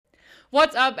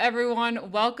What's up,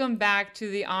 everyone? Welcome back to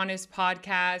the Honest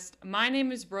Podcast. My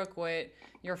name is Brooke Witt,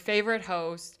 your favorite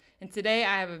host, and today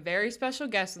I have a very special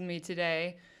guest with me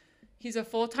today. He's a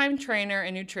full-time trainer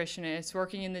and nutritionist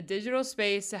working in the digital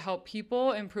space to help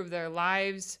people improve their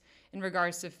lives in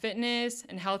regards to fitness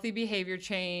and healthy behavior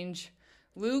change.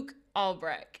 Luke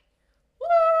Albrecht.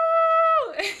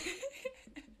 Woo!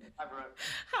 Hi, Brooke.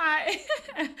 Hi.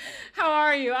 How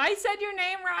are you? I said your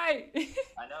name right.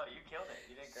 I know, you killed it.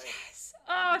 You did great. Yes.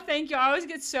 Oh, thank you. I always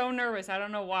get so nervous. I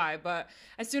don't know why, but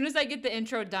as soon as I get the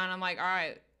intro done, I'm like, all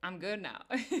right, I'm good now.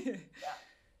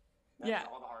 Yeah.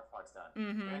 All the hard parts done.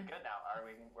 Mm-hmm. We're good now.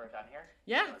 We're done here?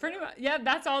 Yeah, pretty much. Yeah,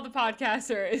 that's all the podcast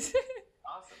there is.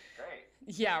 Awesome.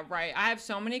 Great. Yeah, right. I have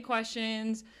so many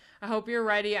questions. I hope you're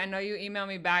ready. I know you emailed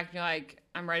me back and you're like,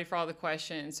 I'm ready for all the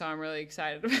questions, so I'm really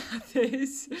excited about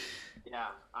this. Yeah,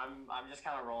 I'm just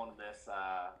kind of rolling this,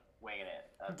 winging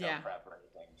it. No prep or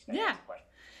anything. Just gonna Yeah. answer questions,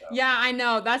 so. Yeah, I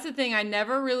know. That's the thing. I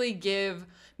never really give.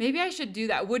 Maybe I should do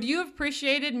that. Would you have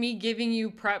appreciated me giving you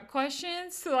prep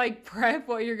questions to like prep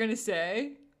what you're gonna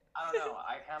say? I don't know.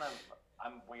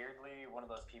 I'm weirdly one of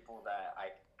those people that I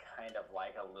kind of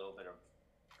like a little bit of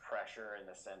pressure in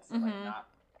the sense of like not.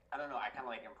 I don't know. I kind of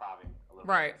like improvising a little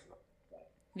Right. bit.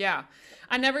 Yeah.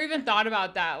 I never even thought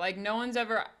about that. Like no one's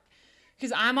ever,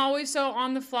 because I'm always so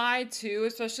on the fly too,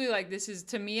 especially like this is,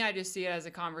 to me, I just see it as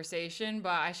a conversation, but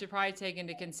I should probably take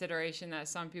into consideration that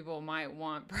some people might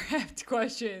want prepped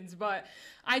questions. But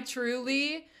I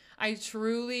truly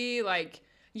like,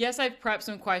 yes, I've prepped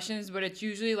some questions, but it's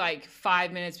usually like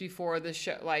 5 minutes before the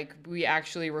show, like we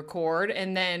actually record.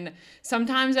 And then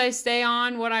sometimes I stay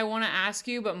on what I want to ask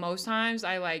you, but most times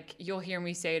you'll hear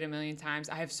me say it a million times.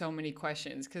 I have so many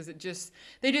questions because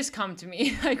they just come to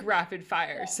me like rapid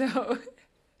fire. So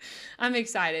I'm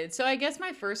excited. So I guess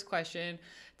my first question,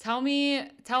 tell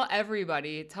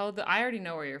everybody, I already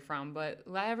know where you're from, but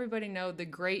let everybody know the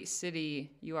great city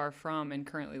you are from and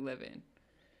currently live in.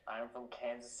 I'm from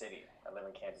Kansas City. I live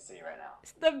in Kansas City right now.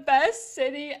 It's the best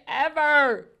city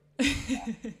ever. Yeah.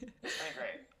 It's pretty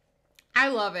great. I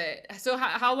love it. So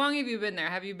how long have you been there?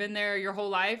 Have you been there your whole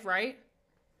life, right?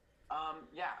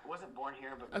 Yeah, I wasn't born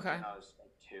here, but Okay. when I was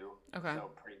like 2. Okay.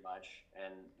 So pretty much,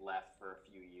 and left for a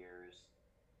few years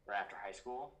right after high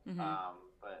school.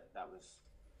 But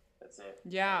that's it.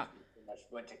 Yeah. Pretty much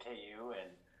went to KU, and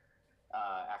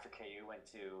after KU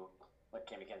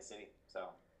came to Kansas City. So.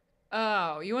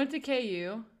 Oh, you went to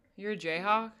KU? You're a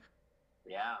Jayhawk?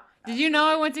 Yeah. Did you know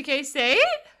I went to K-State?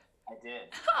 I did.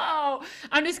 Oh,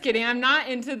 I'm just kidding. I'm not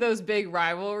into those big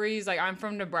rivalries. Like, I'm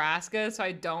from Nebraska, so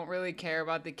I don't really care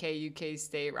about the KU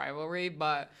K-State rivalry,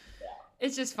 but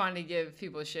it's just fun to give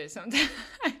people shit sometimes.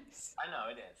 I know,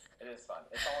 it is. It is fun.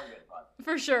 It's all in good fun.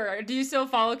 For sure. Do you still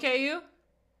follow KU?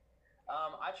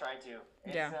 I try to.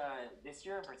 This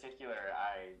year in particular,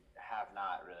 I have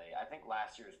not really. I think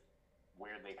last year's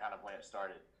weirdly kind of when it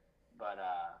started, but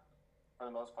for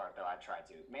the most part though I try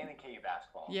to, mainly KU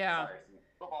basketball. Yeah. Sorry,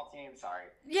 football team, sorry.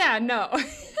 Yeah, no.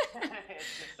 It's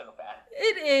just so bad.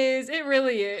 It is. It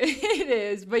really is. It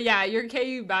is. But yeah, your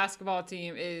KU basketball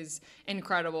team is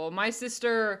incredible. My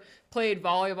sister played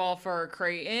volleyball for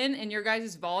Creighton, and your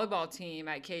guys' volleyball team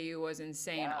at KU was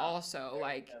insane also.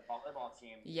 Like the volleyball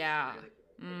team yeah. is really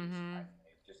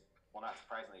good. Well, not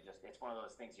surprisingly, it's one of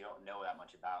those things you don't know that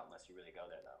much about unless you really go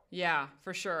there, though. Yeah,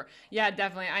 for sure. Yeah,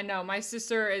 definitely. I know. My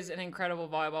sister is an incredible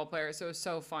volleyball player, so it was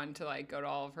so fun to, like, go to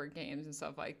all of her games and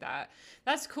stuff like that.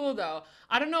 That's cool, though.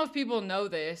 I don't know if people know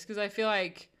this, because I feel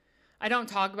like I don't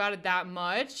talk about it that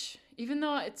much, even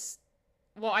though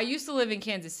well, I used to live in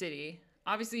Kansas City.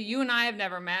 Obviously, you and I have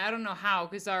never met. I don't know how,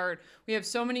 because we have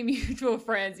so many mutual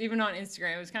friends, even on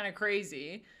Instagram. It was kind of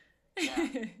crazy. Yeah, I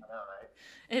know, right?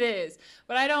 It is.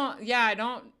 But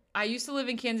I used to live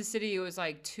in Kansas City. It was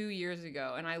like 2 years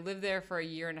ago, and I lived there for a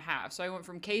year and a half. So I went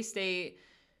from K-State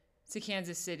to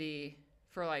Kansas City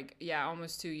for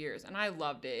almost 2 years, and I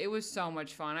loved it. It was so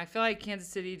much fun. I feel like Kansas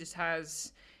City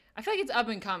I feel like it's up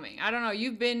and coming. I don't know.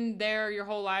 You've been there your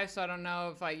whole life, so I don't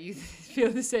know if like you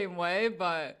feel the same way,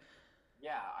 but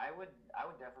yeah, I would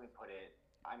definitely put it.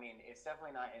 I mean, it's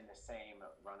definitely not in the same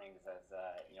runnings as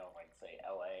like say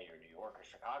LA or New York or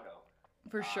Chicago.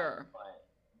 For sure.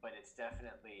 But it's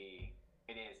definitely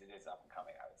it is up and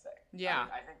coming, I would say. Yeah.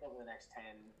 I think over the next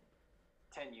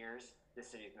 10 years, this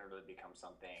city is going to really become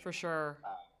something For sure.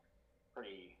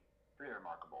 Pretty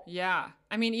remarkable. Yeah.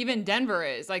 I mean, even Denver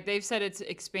is. Like they've said it's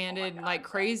expanded like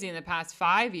crazy in the past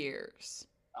 5 years.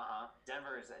 I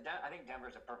think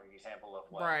Denver's a perfect example of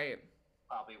what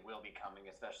probably will be coming,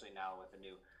 especially now with the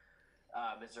new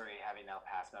Missouri having now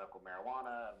passed medical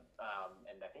marijuana,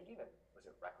 and I think even was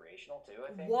it recreational too?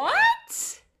 I think.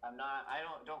 What? I'm not. I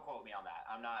don't quote me on that.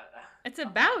 I'm not. It's I'm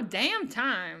about not, damn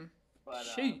time. but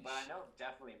Sheesh. I know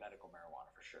definitely medical marijuana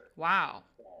for sure. Wow.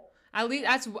 So, At least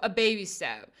yeah. that's a baby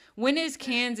step. When is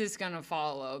Kansas gonna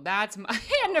follow? That's my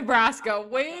and Nebraska.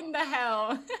 When the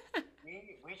hell?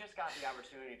 We just got the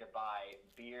opportunity to buy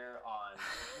beer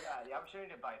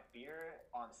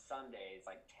on Sundays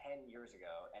like 10 years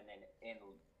ago, and then in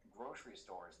grocery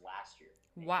stores last year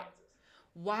in Wow. Kansas.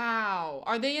 Wow.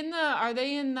 Are they in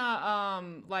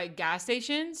the like gas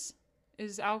stations?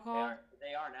 Is alcohol?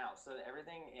 They are now. So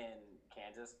everything in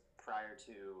Kansas prior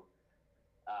to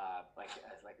like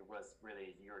it was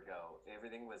really a year ago,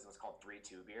 everything was what's called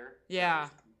 3.2 beer. Yeah.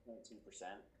 So it was 3.2%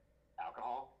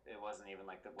 alcohol. It wasn't even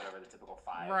like whatever the typical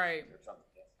 5 Right. or something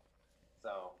is.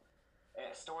 So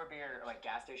store beer, like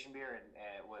gas station beer, and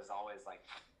it was always like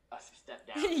a step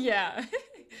down. Yeah.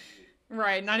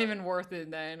 Right, not even worth it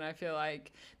then, I feel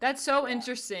like. That's so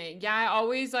interesting. Yeah, I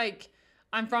always like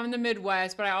I'm from the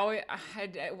Midwest, but I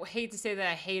hate to say that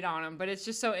I hate on them, but it's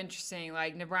just so interesting.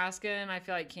 Like Nebraska and I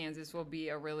feel like Kansas will be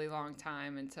a really long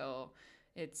time until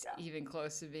it's even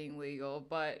close to being legal.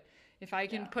 But if I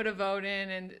can put a vote in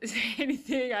and say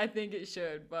anything, I think it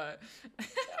should. But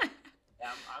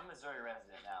I'm Missouri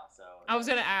resident now, so I was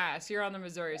gonna ask. You're on the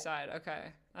Missouri side. Okay,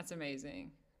 that's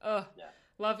amazing. Ugh. Yeah.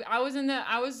 Love. I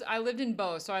lived in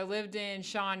both. So I lived in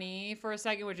Shawnee for a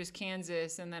second, which is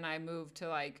Kansas, and then I moved to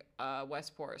like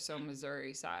Westport, so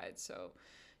Missouri side. So,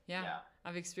 yeah.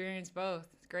 I've experienced both.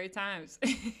 Great times,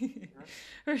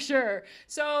 for sure.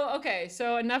 So okay,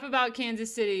 so enough about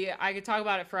Kansas City. I could talk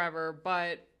about it forever,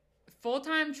 but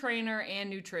full-time trainer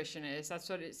and nutritionist. That's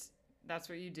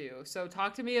what you do. So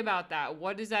talk to me about that.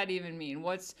 What does that even mean?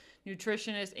 What's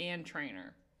nutritionist and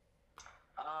trainer?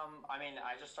 I mean,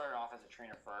 I just started off as a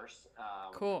trainer first.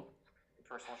 Cool.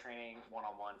 Personal training,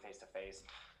 one-on-one, face-to-face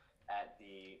at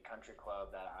the country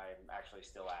club that I'm actually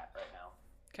still at right now.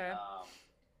 Okay.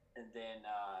 And then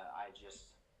I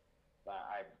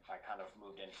kind of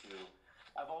moved into.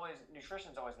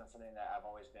 Nutrition's always been something that I've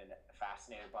always been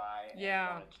fascinated by.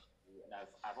 Yeah. And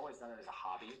I've always done it as a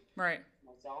hobby. Right.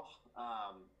 Myself.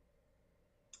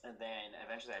 And then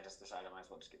eventually I just decided I might as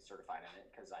well just get certified in it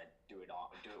because I do it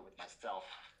with myself.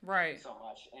 Right. So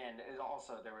much, and it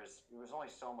also there was only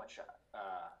so much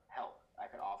help I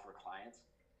could offer clients.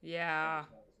 Yeah. In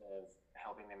terms of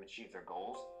helping them achieve their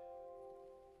goals.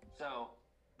 So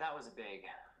that was a big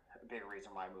reason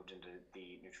why I moved into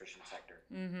the nutrition sector.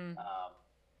 Mm-hmm.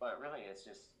 But really, it's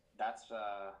just that's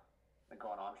been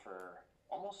going on for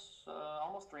almost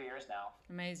 3 years now.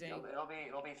 Amazing.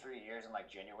 It'll be 3 years in like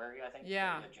January, I think.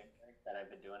 Yeah. January that I've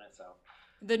been doing it. So.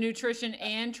 The nutrition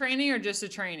and training, or just the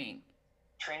training?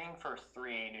 Training for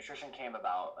 3. Nutrition came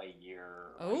about a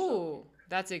year. Oh,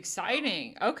 that's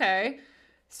exciting. Okay.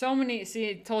 So many. See,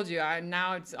 I told you.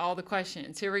 Now it's all the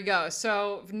questions. Here we go.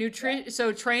 So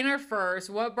So trainer first.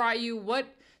 What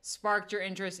sparked your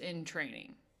interest in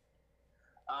training?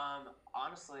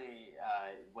 Honestly,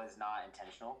 it was not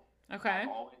intentional. Okay.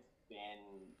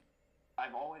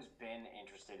 I've always been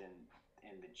interested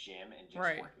in the gym and just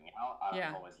right. working out.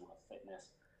 I've always loved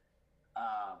fitness.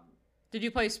 Did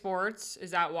you play sports?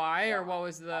 Is that why, or what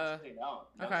was the? Actually,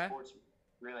 no sports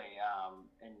really.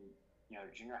 In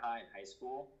junior high and high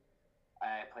school,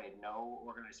 I played no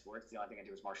organized sports. The only thing I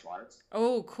did was martial arts.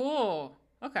 Oh, cool.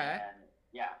 Okay. And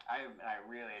yeah, I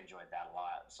really enjoyed that a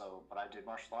lot. So, but I did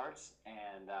martial arts,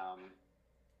 and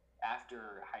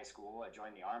after high school, I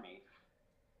joined the Army.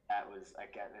 That was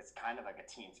it's kind of like a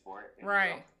team sport.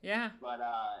 Right. Yeah. But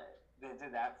they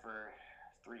did that for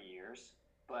 3 years.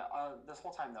 But this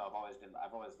whole time though,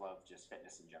 I've always loved just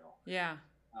fitness in general. Yeah.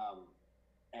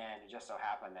 And it just so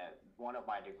happened that one of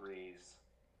my degrees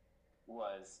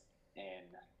was in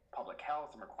public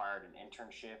health and required an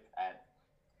internship at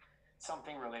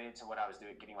something related to what I was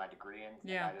getting my degree in.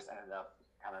 Yeah. And I just ended up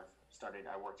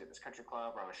I worked at this country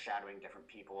club where I was shadowing different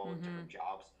people with different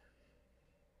jobs.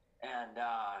 And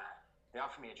they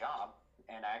offered me a job,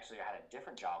 and I actually had a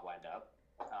different job lined up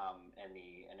in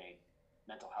a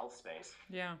mental health space.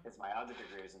 Yeah. Because my other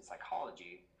degree was in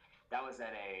psychology. That was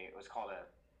it was called a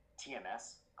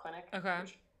TMS clinic. Okay.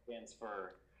 Which stands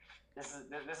for this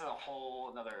is a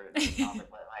whole another topic,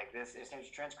 but like it stands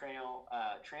for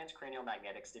transcranial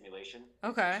magnetic stimulation.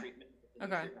 Okay. Treatment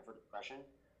for depression.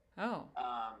 Oh.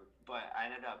 But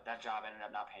that job ended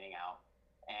up not panning out,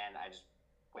 and I just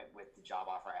went with the job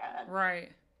offer I had.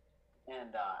 Right.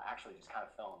 And actually just kind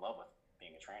of fell in love with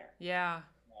being a trainer. Yeah.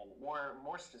 And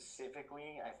more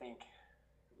specifically, I think,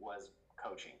 was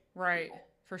coaching. Right. People.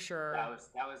 For sure. That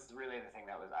was really the thing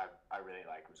that I really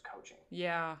liked was coaching.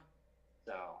 Yeah.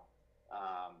 So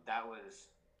that was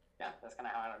yeah, that's kind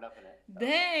of how I ended up in it. So.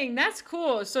 Dang, that's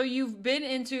cool. So you've been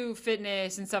into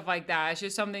fitness and stuff like that. It's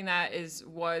just something that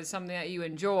was something that you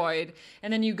enjoyed,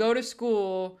 and then you go to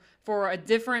school for a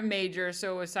different major,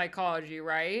 so it was psychology,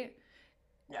 right?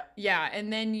 Yeah. Yeah,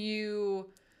 and then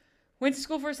you went to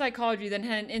school for psychology, then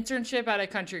had an internship at a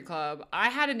country club. I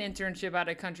had an internship at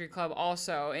a country club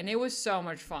also, and it was so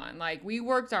much fun. Like, we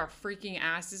worked our freaking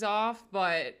asses off,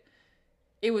 but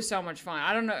it was so much fun.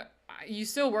 I don't know. You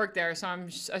still work there, so I'm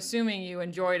assuming you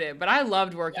enjoyed it. But I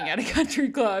loved working Yeah. at a country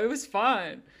club. It was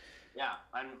fun. Yeah,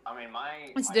 I mean,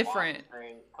 my It's my different. boss is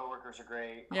great, coworkers are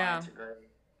great, Yeah. clients are great,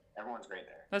 everyone's great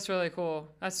there. That's really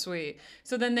cool. That's sweet.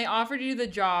 So then they offered you the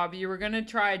job. You were going to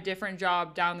try a different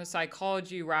job down the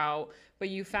psychology route, but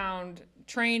you found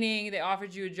training. They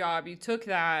offered you a job. You took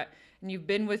that, and you've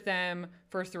been with them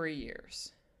for 3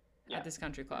 years at this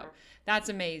country club. That's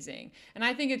amazing. And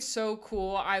I think it's so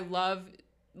cool. I love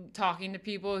talking to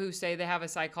people who say they have a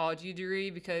psychology degree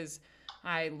because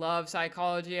I love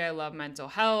psychology. I love mental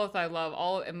health. I love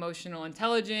all emotional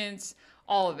intelligence,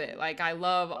 all of it. Like, I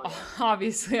love,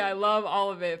 obviously, I love all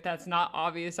of it if that's not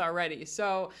obvious already.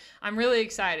 So I'm really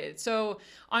excited. So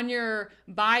on your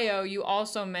bio, you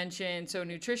also mentioned, so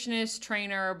nutritionist,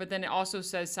 trainer, but then it also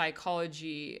says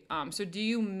psychology. So do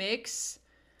you mix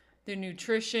the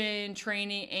nutrition,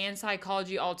 training, and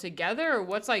psychology all together? Or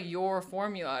what's like your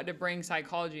formula to bring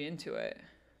psychology into it?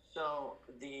 So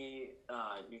the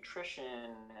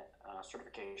nutrition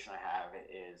certification I have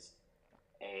is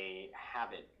a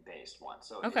habit-based one.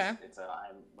 So Okay. I'm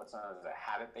what's known as a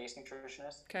habit-based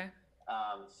nutritionist. Okay.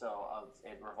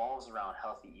 It revolves around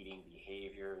healthy eating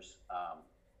behaviors,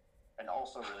 and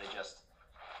also really just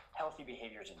healthy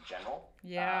behaviors in general.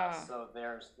 Yeah. So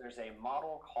there's a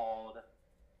model called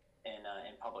in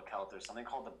public health. There's something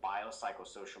called the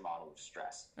biopsychosocial model of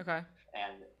stress, Okay.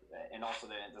 and also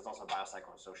there's also a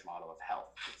biopsychosocial model of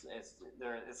health. It's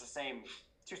the same,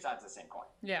 two sides of the same coin.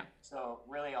 Yeah. So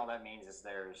really, all that means is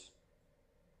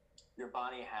your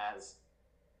body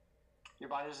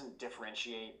doesn't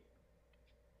differentiate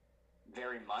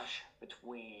very much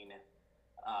between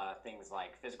things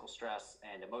like physical stress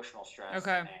and emotional stress,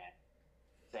 Okay. and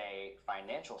say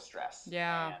financial stress,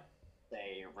 Yeah. and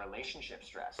say relationship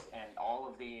stress, and all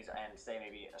of these, and say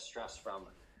maybe a stress from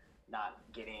not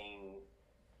getting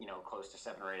close to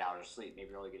 7 or 8 hours of sleep. Maybe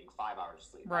you're only getting 5 hours of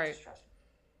sleep. Right. That's a stress.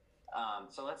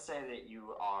 So let's say that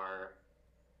you're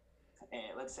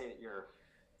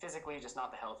physically just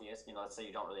not the healthiest. Let's say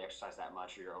you don't really exercise that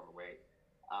much, or you're overweight,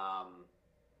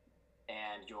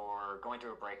 and you're going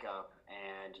through a breakup,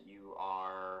 and you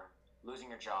are losing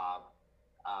your job,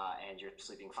 and you're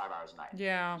sleeping 5 hours a night.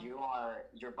 Yeah.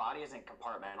 Your body isn't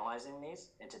compartmentalizing these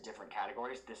into different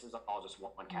categories. This is all just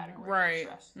one category Right.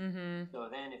 of stress. Mm-hmm. So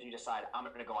then if you decide, I'm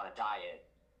going to go on a diet,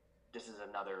 this is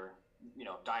another,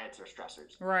 diets are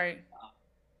stressors. Right.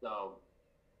 So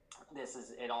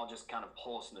it all just kind of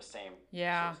pulls from the same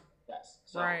Yeah. source of stress.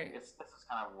 So Right. this is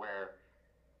kind of where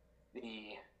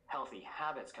the healthy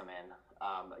habits come in.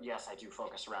 Yes, I do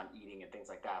focus around eating and things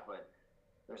like that, but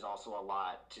there's also a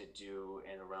lot to do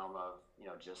in the realm of,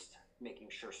 just making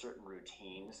sure certain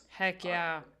routines. Heck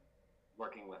yeah.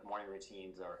 Working with morning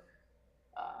routines or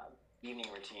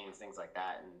evening routines, things like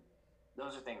that. And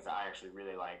those are things that I actually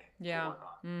really like to work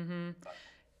on. Mm-hmm.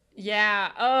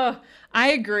 Yeah. I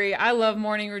agree. I love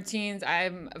morning routines.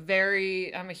 I'm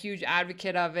a huge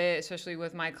advocate of it, especially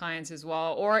with my clients as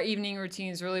well. Or evening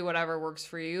routines, really whatever works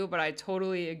for you. But I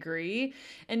totally agree.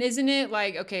 And isn't it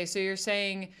like, okay, so you're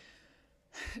saying,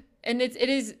 and it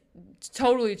is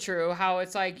totally true how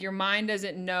it's like your mind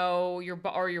doesn't know your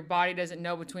body doesn't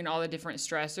know between all the different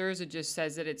stressors. It just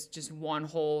says that it's just one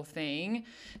whole thing.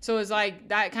 So it's like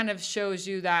that kind of shows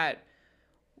you that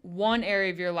one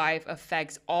area of your life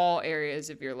affects all areas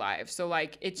of your life. So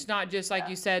like it's not just like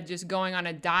you said, just going on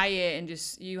a diet, and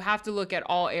just you have to look at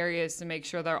all areas to make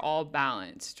sure they're all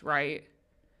balanced, right?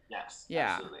 Yes.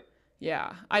 Yeah. Absolutely.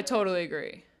 Yeah, I totally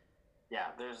agree. Yeah,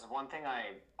 there's one thing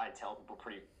I tell people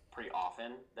pretty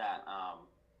often that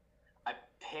I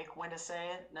pick when to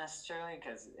say it necessarily,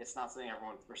 because it's not something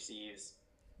everyone perceives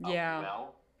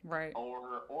well. Right.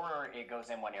 Or it goes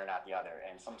in one ear, not the other.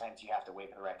 And sometimes you have to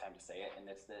wait for the right time to say it. And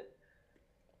it's that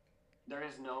there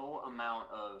is no amount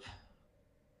of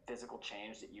physical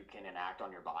change that you can enact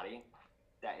on your body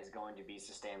that is going to be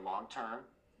sustained long term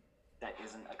that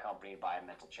isn't accompanied by a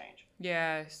mental change.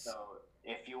 Yes. So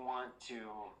if you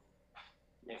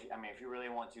really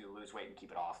want to lose weight and keep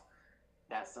it off,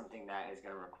 that's something that is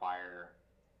going to require.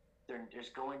 There's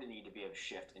going to need to be a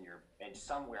shift in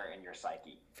somewhere in your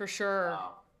psyche. For sure.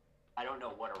 I don't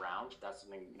know what around. That's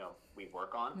something we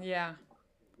work on. Yeah.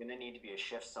 going to need to be a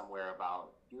shift somewhere about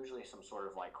usually some sort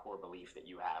of like core belief that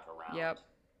you have around. Yep.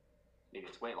 Maybe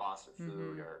it's weight loss or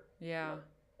food or yeah,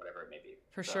 whatever it may be.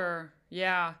 for sure.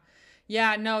 Yeah.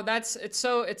 Yeah, no,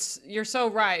 you're so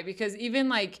right, because even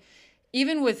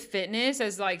with fitness,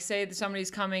 as like say that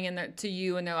somebody's coming in to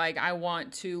you and they're like, I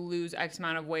want to lose X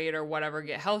amount of weight or whatever,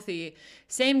 get healthy.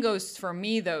 Same goes for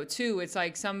me though too. It's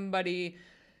like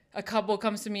a couple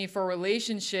comes to me for a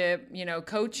relationship,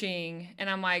 coaching, and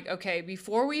I'm like, okay,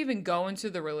 before we even go into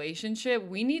the relationship,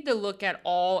 we need to look at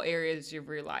all areas of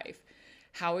your life.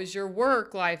 How is your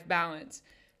work-life balance?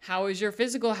 How is your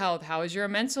physical health? How is your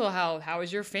mental health? How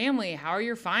is your family? How are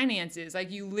your finances?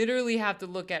 Like, you literally have to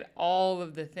look at all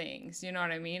of the things, you know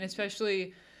what I mean?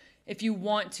 Especially if you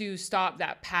want to stop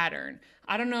that pattern.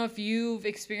 I don't know if you've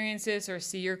experienced this or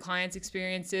see your clients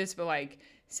experience this, but like,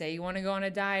 say you want to go on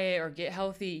a diet or get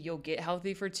healthy, you'll get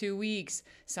healthy for 2 weeks.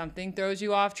 Something throws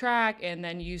you off track and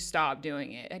then you stop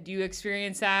doing it. Do you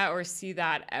experience that or see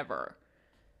that ever?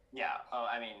 Yeah. Oh,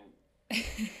 I mean,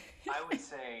 I would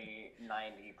say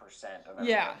 90% of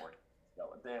everyone I've worked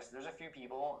with. There's a few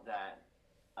people that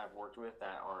I've worked with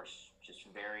that are just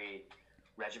very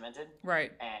regimented.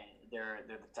 Right. And they're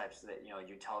the types that,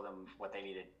 you tell them what they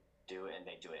need to do and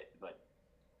they do it. But,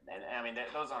 and I mean,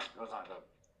 those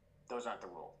aren't the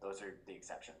rule. Those are the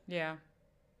exception. Yeah.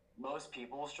 Most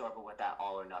people struggle with that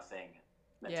all or nothing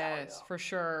mentality. Yes, for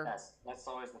sure. That's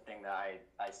always the thing that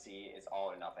I see is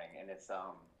all or nothing. And it's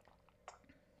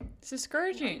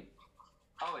discouraging.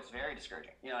 It's very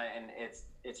discouraging. And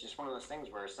it's just one of those things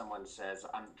where someone says,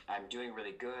 I'm doing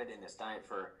really good in this diet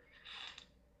for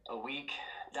a week,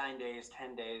 9 days,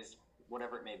 10 days,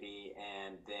 whatever it may be,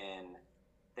 and then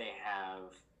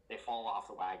they fall off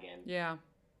the wagon. Yeah.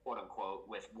 Quote unquote,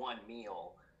 with one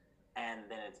meal, and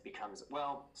then it becomes,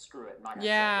 well, screw it. I'm not gonna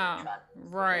yeah.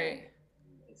 Right.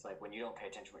 It's like when you don't pay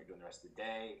attention to what you're doing the rest of the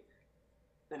day,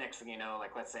 the next thing you know,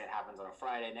 like let's say it happens on a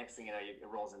Friday, next thing you know, it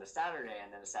rolls into Saturday,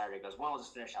 and then the Saturday goes, well, I'll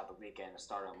just finish out the weekend and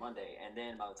start on Monday. And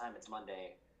then by the time it's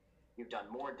Monday, you've done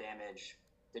more damage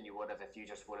than you would have if you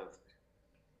just would have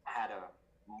had a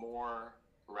more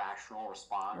rational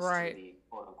response to the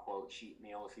quote unquote cheat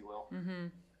meal, if you will.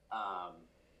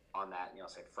 On that,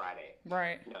 say Friday.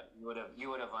 Right. You would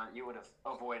have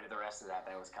avoided the rest of that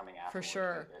was coming after. For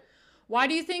sure. Why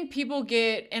do you think people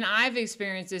get, and I've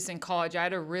experienced this in college, I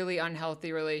had a really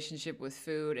unhealthy relationship with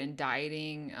food and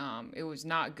dieting. It was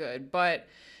not good. But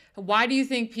why do you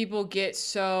think people get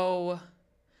so,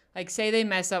 like, say they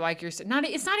mess up, like it's not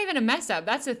even a mess up.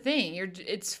 That's the thing.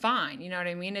 It's fine. You know what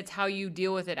I mean? It's how you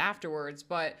deal with it afterwards.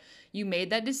 But you made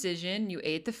that decision. You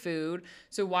ate the food.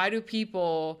 So why do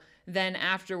people then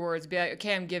afterwards be like,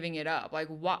 okay, I'm giving it up? Like,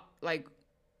 what? Like,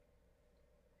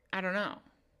 I don't know.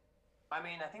 I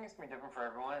mean, I think it's going to be different for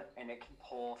everyone, and it can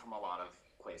pull from a lot of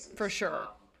places. For sure.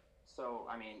 So,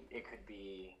 I mean, it could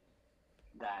be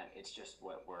that it's just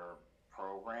what we're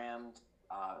programmed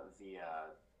via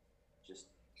just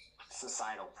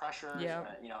societal pressures. Yeah.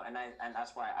 And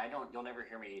that's why you'll never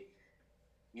hear me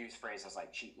use phrases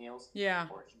like cheat meals. Yeah.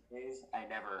 Or cheat days. I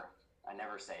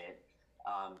never say it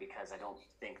because I don't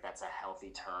think that's a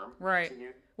healthy term. Right. To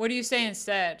use. What do you say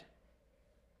instead?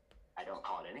 I don't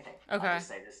call it anything. Okay. I just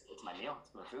say it's my meal.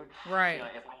 It's my food. Right.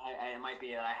 If it might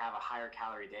be that I have a higher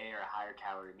calorie day or a higher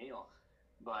calorie meal,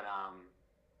 but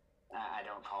I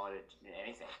don't call it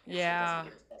anything. It doesn't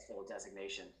get a special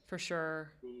designation. For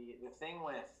sure. The thing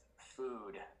with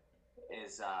food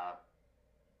is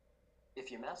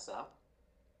if you mess up,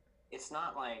 it's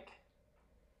not like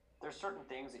there's certain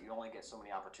things that you only get so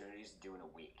many opportunities to do in a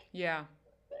week. Yeah.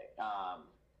 Or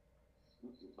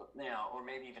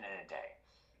maybe even in a day.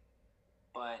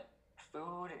 But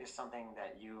food is something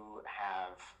that you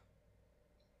have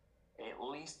at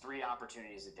least 3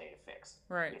 opportunities a day to fix.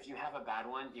 Right. If you have a bad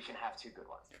one, you can have 2 good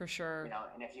ones. For sure.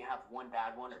 And if you have 1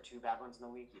 bad one or 2 bad ones in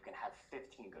the week, you can have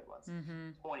 15 good ones,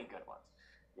 20 good ones.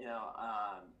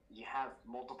 You have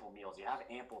multiple meals. You have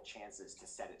ample chances to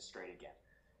set it straight again.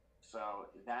 So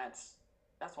that's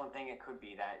one thing. It could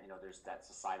be that there's that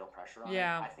societal pressure on it.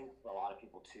 I think for a lot of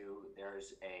people too,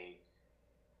 there's a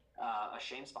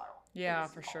shame spiral. Yeah,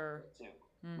 for sure. Too,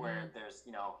 where there's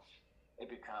it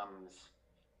becomes,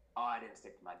 oh, I didn't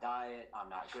stick to my diet. I'm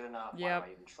not good enough. Why do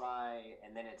I even try?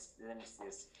 And then it's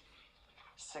this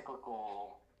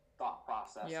cyclical thought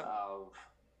process of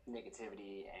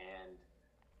negativity and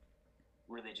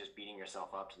really just beating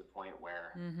yourself up to the point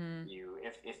where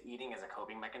if eating is a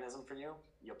coping mechanism for you,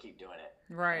 you'll keep doing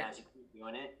it. Right. And as you keep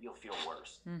doing it, you'll feel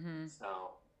worse.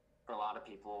 So for a lot of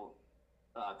people,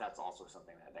 that's also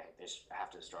something that they have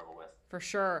to struggle with. For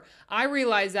sure. I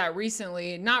realized that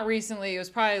recently. Not recently, it was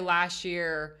probably last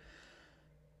year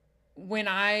when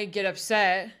I get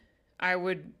upset, I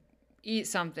would eat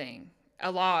something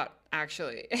a lot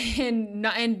actually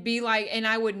and be like, and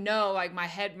I would know, like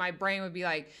my brain would be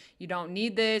like, you don't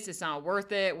need this, it's not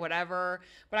worth it, whatever.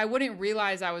 But I wouldn't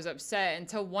realize I was upset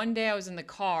until one day I was in the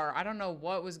car. I don't know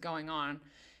what was going on.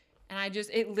 And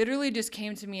it literally just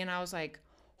came to me and I was like,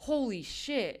 holy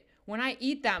shit. When I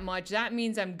eat that much, that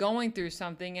means I'm going through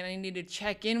something and I need to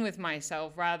check in with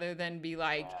myself rather than be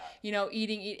like,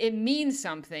 eating. It means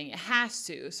something. It has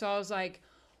to. So I was like,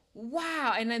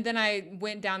 wow. And then I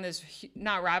went down this,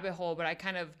 not rabbit hole, but I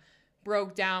kind of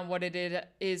broke down what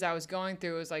is I was going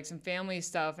through. It was like some family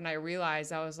stuff. And I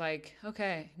realized, I was like,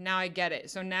 okay, now I get it.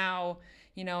 So now,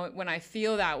 when I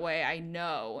feel that way, I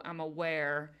know, I'm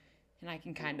aware, and I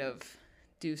can kind of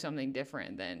do something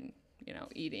different than,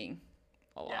 eating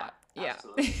a lot. Yeah.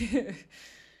 Absolutely.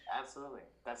 Absolutely.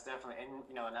 That's definitely,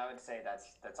 and I would say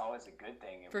that's always a good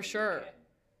thing. For sure.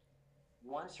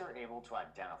 Once you're able to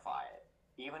identify it,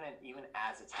 even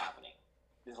as it's happening,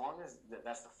 as long as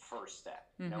that's the first step.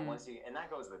 Once and that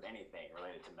goes with anything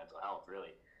related to mental health,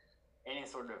 really. Any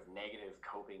sort of negative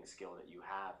coping skill that you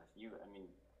have,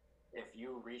 if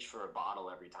you reach for a bottle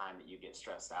every time that you get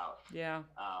stressed out,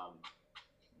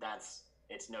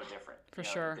 it's no different. For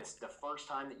sure. The first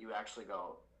time that you actually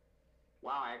go,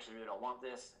 wow, I actually really don't want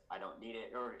this, I don't need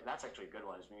it, or that's actually a good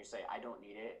one, is when you say, I don't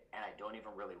need it, and I don't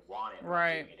even really want it, right.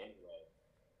 I'm doing it anyway.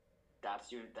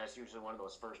 That's usually one of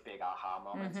those first big aha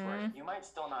moments where you might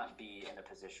still not be in a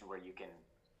position where you can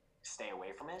stay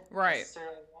away from it, right?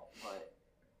 Necessarily, but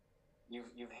you've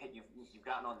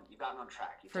gotten on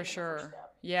track. You've For taken sure. The first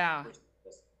step, yeah.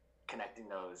 Just connecting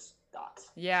those dots.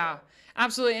 Yeah, so.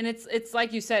 Absolutely. And it's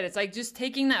like you said, it's like just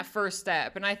taking that first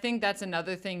step. And I think that's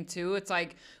another thing too. It's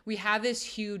like we have this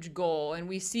huge goal and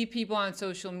we see people on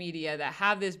social media that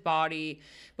have this body,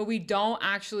 but we don't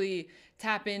actually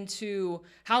tap into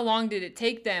how long did it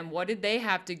take them? What did they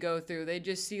have to go through? They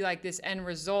just see like this end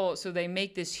result. So they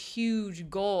make this huge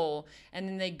goal and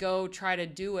then they go try to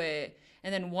do it.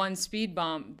 And then one speed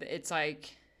bump, it's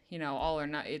like, all or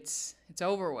not, it's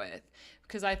over with.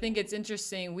 Because I think it's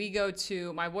interesting.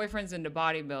 My boyfriend's into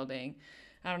bodybuilding.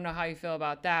 I don't know how you feel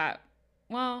about that.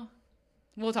 Well,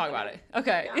 we'll talk about it.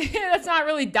 Okay. Yeah. That's not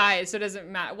really diet, so it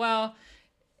doesn't matter. Well,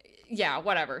 yeah,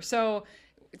 whatever. So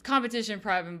competition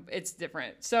prep, it's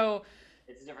different. So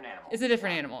it's a different animal. It's a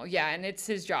different animal. Yeah. And it's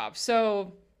his job.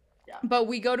 So, but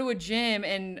we go to a gym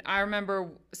and I remember,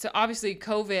 so obviously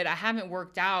COVID, I haven't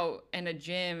worked out in a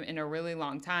gym in a really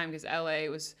long time because LA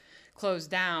was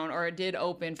closed down, or it did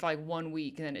open for like 1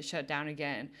 week and then it shut down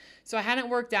again. So I hadn't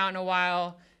worked out in a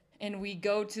while and we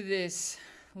go to this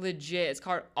it's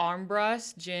called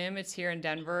Armbrust Gym. It's here in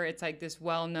Denver. It's like this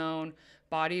well-known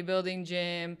bodybuilding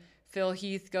gym. Phil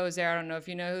Heath goes there. I don't know if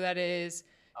you know who that is.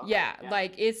 Okay, yeah,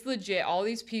 like it's legit. All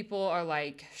these people are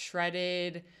like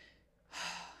shredded.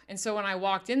 And so when I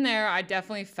walked in there, I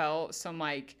definitely felt some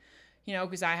like,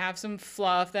 because I have some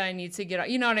fluff that I need to get out.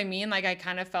 You know what I mean? Like I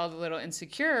kind of felt a little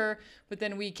insecure. But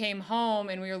then we came home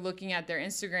and we were looking at their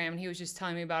Instagram and he was just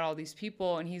telling me about all these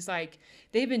people. And he's like,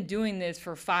 they've been doing this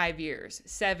for 5 years,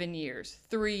 7 years,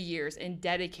 3 years and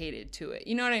dedicated to it.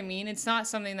 You know what I mean? It's not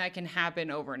something that can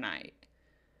happen overnight.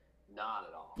 Not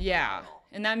at all. Yeah. At all.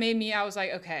 And that made me, I was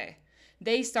like, okay,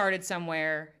 they started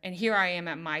somewhere and here I am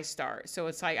at my start. So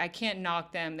it's like, I can't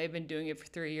knock them. They've been doing it for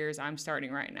 3 years. I'm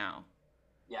starting right now.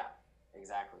 Yeah.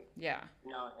 Exactly. Yeah.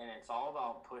 And it's all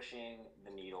about pushing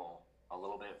the needle a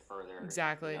little bit further.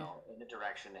 Exactly. In the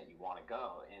direction that you want to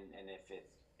go, and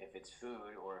if it's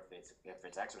food or if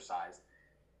it's exercise,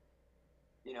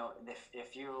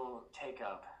 if you take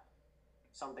up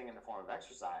something in the form of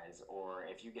exercise, or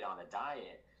if you get on a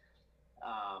diet,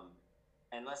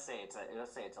 and let's say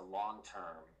it's a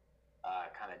long-term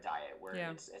kind of diet where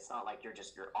it's not like you're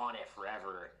on it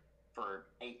forever. For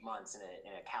 8 months in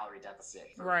a calorie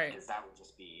deficit, right? Because that would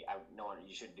just be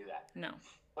you shouldn't do that. No.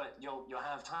 But you'll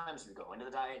have times you go into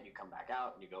the diet, and you come back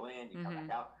out, and you go in, you come back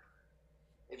out.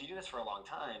 If you do this for a long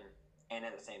time, and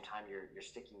at the same time you're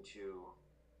sticking to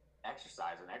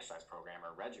exercise, an exercise program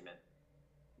or regimen,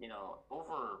 in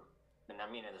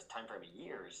this time frame of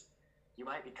years, you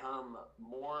might become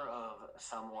more of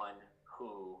someone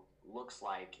who looks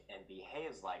like and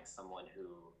behaves like someone who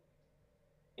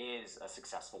is a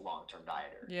successful long-term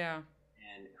dieter. Yeah.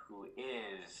 And who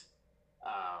is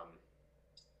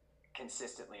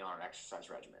consistently on an exercise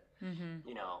regimen.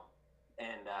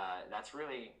 And that's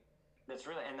really,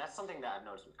 and that's something that I've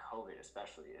noticed with COVID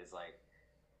especially, is like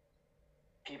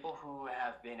people who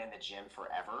have been in the gym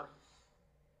forever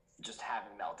just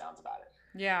having meltdowns about it.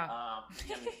 Yeah.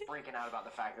 And freaking out about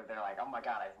the fact that they're like, oh my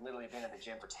God, I've literally been in the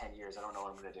gym for 10 years. I don't know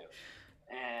what I'm going to do.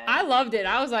 I And loved it.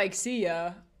 I was like, see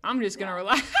ya. I'm just gonna yeah,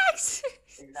 relax.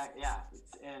 exactly. Yeah,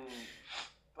 and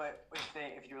but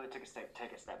if you really take a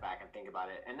step back and think about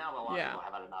it, and now a lot of Yeah. people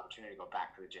have had an opportunity to go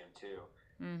back to the gym too.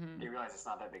 Mm-hmm. They realize it's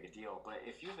not that big a deal. But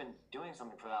if you've been doing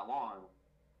something for that long,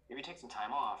 if you take some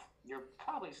time off, you're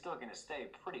probably still going to stay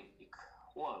pretty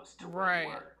close to where you Right.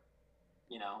 were.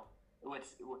 You know,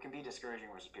 what can be discouraging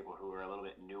versus people who are a little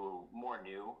bit more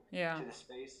new Yeah. to the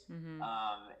space, Mm-hmm.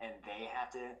 and they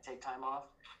have to take time off.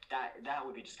 That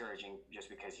would be discouraging just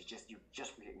because you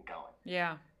just getting going.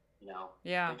 Yeah. You know,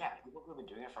 Yeah. but yeah, people who've been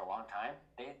doing it for a long time,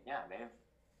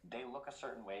 they look a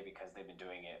certain way because they've been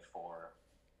doing it for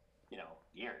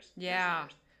years. Yeah.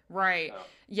 Years. Right. So,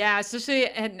 Yeah, especially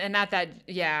and at that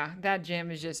yeah, that gym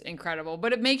is just incredible.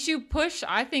 But it makes you push,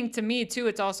 I think to me too,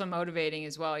 it's also motivating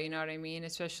as well, you know what I mean? oh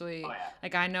Especially yeah,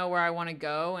 like I know where I want to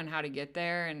go and how to get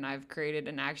there and I've created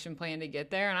an action plan to get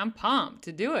there and I'm pumped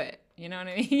to do it. You know what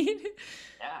I mean?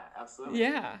 yeah, absolutely.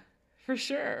 Yeah, for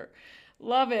sure.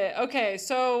 Love it. Okay,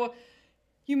 so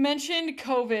you mentioned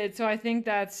COVID, so I think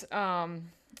that's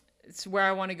it's where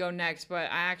I want to go next, but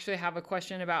I actually have a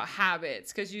question about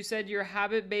habits because you said you're a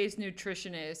habit-based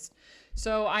nutritionist.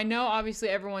 So I know obviously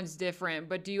everyone's different,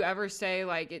 but do you ever say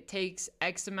like it takes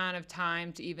X amount of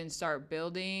time to even start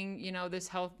building,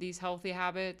 these healthy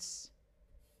habits?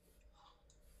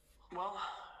 Well,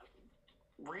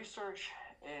 research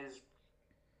is,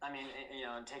 I mean,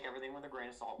 and take everything with a grain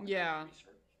of salt when it comes to Yeah.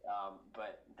 research.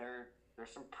 But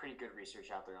there's some pretty good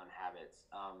research out there on habits.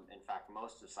 In fact,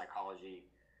 most of psychology,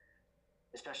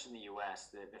 especially in the U.S.,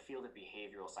 the field of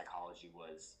behavioral psychology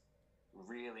was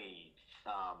really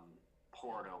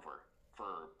poured over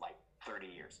for like 30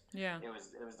 years. Yeah. It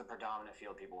was the predominant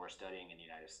field people were studying in the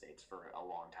United States for a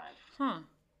long time. Huh.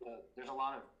 There's a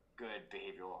lot of good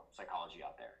behavioral psychology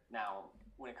out there. Now,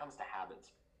 when it comes to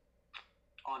habits,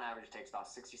 on average, it takes about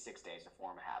 66 days to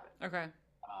form a habit, Okay.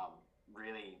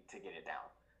 really to get it down.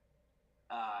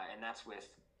 And that's with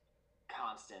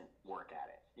constant work at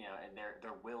it, and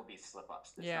there will be slip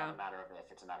ups. It's Yeah. not a matter of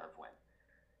if, it's a matter of when.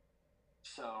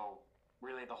 So,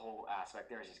 really, the whole aspect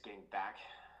there is just getting back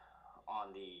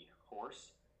on the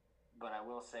horse. But I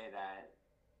will say that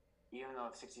even though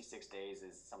 66 days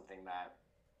is something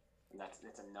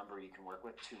it's a number you can work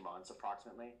with, 2 months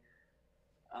approximately.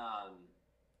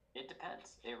 It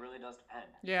depends. It really does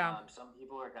depend. Yeah. Some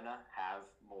people are gonna have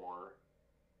more.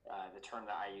 The term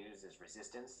that I use is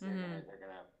resistance. Mm-hmm. They're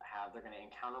gonna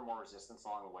encounter more resistance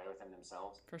along the way within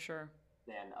themselves For sure.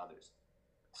 than others.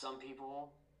 Some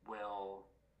people will.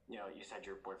 You said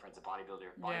your boyfriend's a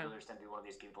bodybuilder. Yeah. Bodybuilders tend to be one of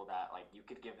these people that like you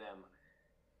could give them.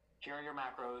 Here are your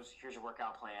macros. Here's your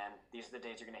workout plan. These are the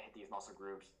days you're gonna hit these muscle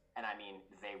groups, and I mean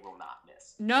they will not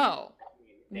miss. No.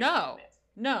 They will No. not miss.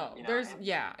 No.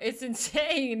 It's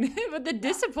insane. But the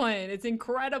discipline, it's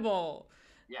incredible.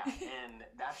 Yeah, and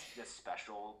that's the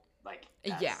special, like,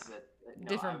 Yeah.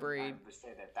 Different I breed. would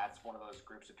say that's one of those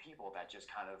groups of people that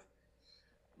just kind of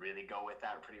really go with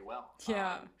that pretty well.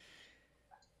 Yeah.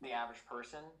 The average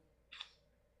person,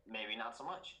 maybe not so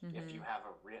much. Mm-hmm.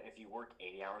 If you work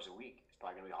 80 hours a week, it's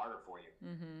probably gonna be harder for you.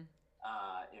 Mm-hmm.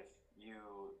 If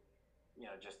you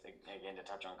just again to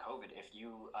touch on COVID, if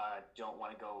you don't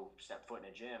want to go step foot in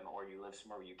a gym, or you live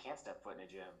somewhere where you can't step foot in a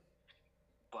gym,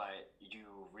 but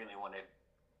you really want to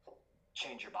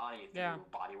change your body through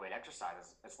body weight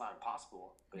exercises, it's not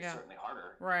impossible, but it's certainly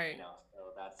harder. Right.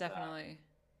 So that's Definitely.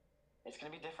 it's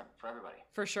going to be different for everybody.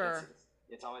 For sure.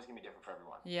 It's always going to be different for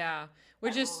everyone. Yeah.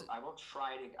 I will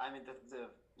try to. I mean, the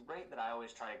rate that I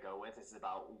always try to go with is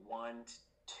about 1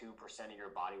 to 2% of your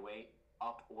body weight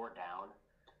up or down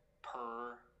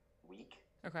per week.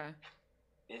 Okay.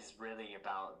 Is really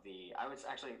about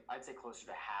I'd say closer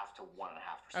to 0.5 to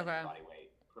 1.5% of your body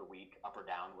weight per week, up or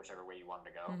down, whichever way you want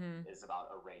to go, is about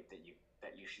a rate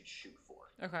that you should shoot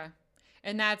for. Okay.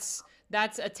 And that's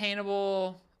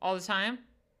attainable all the time?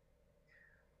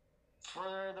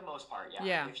 For the most part, yeah.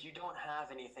 Yeah. If you don't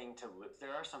have anything to lose,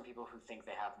 there are some people who think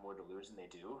they have more to lose than they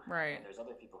do. Right. And there's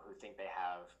other people who think they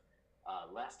have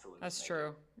less to lose. That's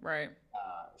true. Right.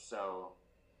 So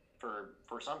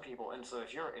for some people, and so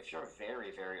if you're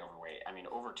very, very overweight, I mean,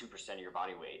 over 2% of your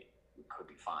body weight could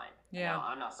be fine. Yeah. Now,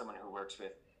 I'm not someone who works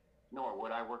with, nor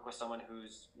would I work with someone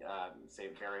who's say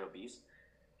very obese,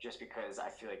 just because I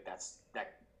feel like that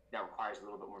requires a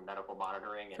little bit more medical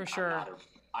monitoring. And for sure.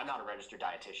 I'm not a registered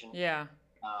dietitian. Yeah.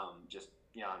 I'm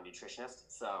a nutritionist,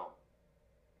 so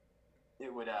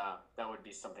it would that would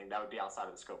be something that would be outside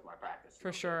of the scope of my practice.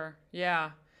 For sure.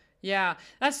 Yeah. Yeah,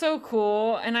 that's so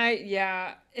cool. And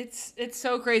it's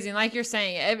so crazy. And like you're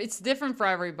saying, it's different for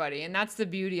everybody. And that's the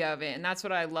beauty of it. And that's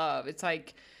what I love. It's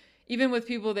like, even with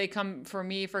people, they come for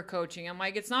me for coaching. I'm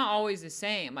like, it's not always the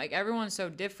same. Like everyone's so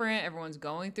different. Everyone's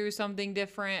going through something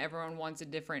different. Everyone wants a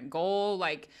different goal.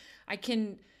 Like I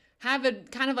can have a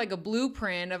kind of like a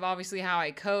blueprint of obviously how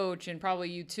I coach and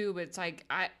probably you too, but it's like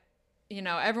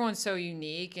everyone's so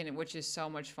unique and which is so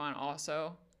much fun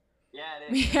also. Yeah,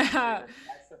 it is. Yeah.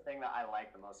 That's the thing that I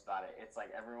like the most about it. It's like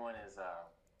everyone is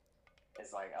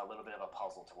like a little bit of a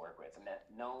puzzle to work with, and that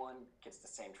no one gets the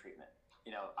same treatment.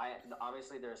 I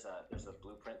obviously there's a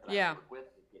blueprint that I work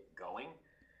with to get going,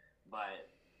 but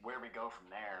where we go from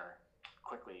there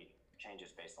quickly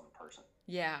changes based on the person.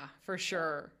 Yeah, for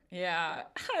sure. Yeah.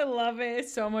 I love it.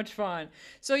 It's so much fun.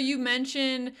 So you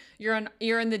mentioned you're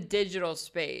in the digital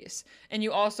space, and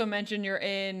you also mentioned you're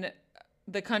in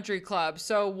the country club.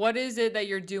 So what is it that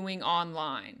you're doing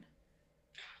online?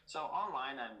 So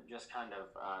online, I'm just kind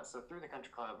of so through the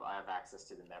country club, I have access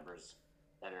to the members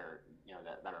that are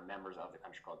that are members of the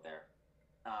country club there,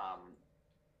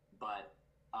 but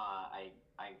I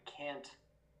can't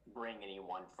bring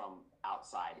anyone from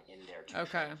outside in there to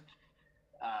train,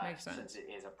 Makes sense. since it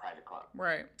is a private club.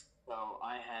 Right. So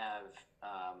I have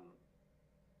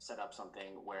set up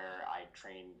something where I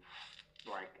train,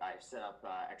 where I set up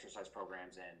exercise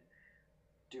programs and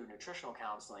do nutritional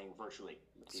counseling virtually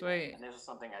with people. Sweet. And this is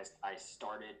something I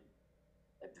started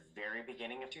at the very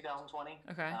beginning of 2020.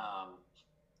 Okay.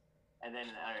 And then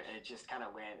it just kind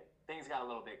of went. Things got a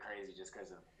little bit crazy just because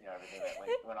of everything that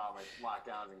went on with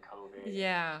lockdowns and COVID.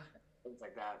 Yeah. And things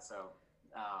like that. So,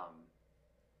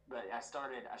 but I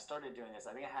started doing this.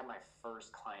 I think I had my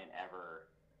first client ever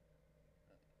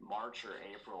March or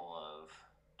April of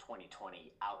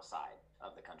 2020 outside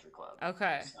of the country club.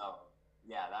 Okay. So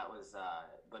yeah, that was.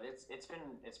 But it's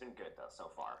been good though so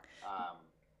far.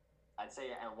 I'd say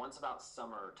once about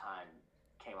summertime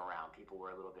came around, people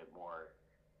were a little bit more.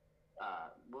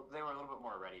 They were a little bit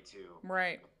more ready to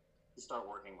start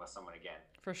working with someone again.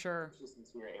 For sure. Just since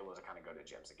we were able to kind of go to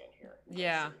gyms again here.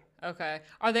 Yeah. Okay.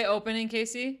 Are they open in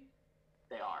KC?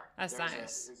 They are. That's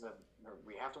nice.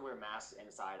 We have to wear masks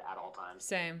inside at all times.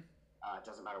 Same. It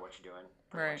doesn't matter what you're doing.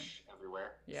 Pretty much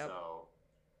everywhere. Yep. So,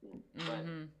 but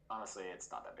honestly,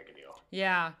 it's not that big a deal.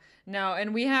 Yeah. No,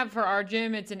 and we have for our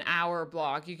gym, it's an hour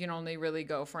block. You can only really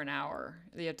go for an hour.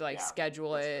 You have to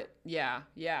schedule it. Good.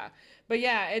 Yeah. But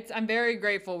yeah, I'm very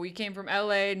grateful. We came from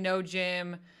LA, no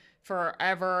gym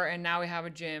forever, and now we have a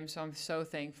gym, so I'm so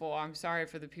thankful. I'm sorry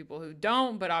for the people who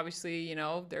don't, but obviously,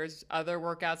 there's other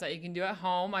workouts that you can do at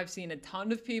home. I've seen a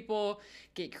ton of people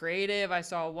get creative. I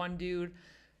saw one dude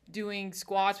doing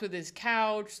squats with his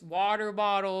couch, water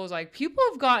bottles. Like, people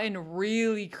have gotten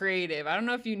really creative. I don't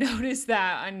know if you noticed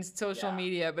that on social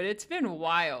media, but it's been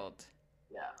wild.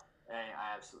 Yeah,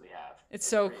 I absolutely have. It's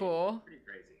so cool. Pretty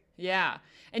crazy. Yeah.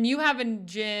 And you have a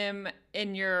gym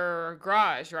in your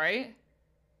garage, right?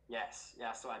 Yes.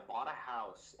 Yeah, so I bought a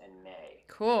house in May.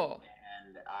 Cool.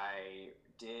 And I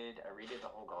redid the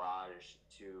whole garage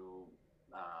to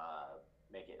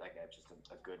make it like just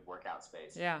a good workout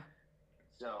space. Yeah.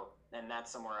 So, and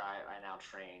that's somewhere I now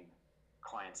train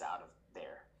clients out of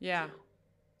there. Yeah. Too.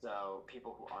 So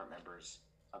people who aren't members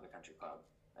of the country club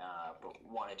but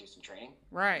want to do some training,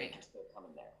 right? They can still come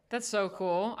in there. That's so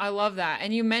cool. I love that.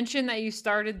 And you mentioned that you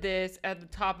started this at the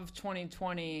top of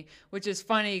 2020, which is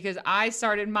funny because I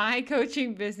started my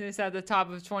coaching business at the top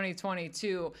of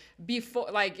 2022. Before,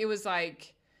 it was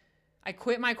like I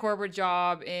quit my corporate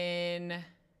job in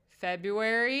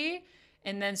February.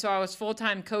 And then so I was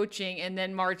full-time coaching, and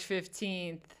then March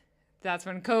 15th, that's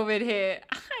when COVID hit.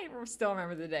 I still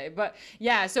remember the day. But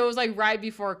yeah, so it was right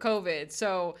before COVID.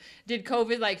 So did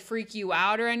COVID freak you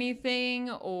out or anything?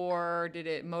 Or did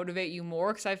it motivate you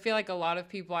more? Because I feel like a lot of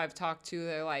people I've talked to,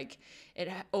 they're it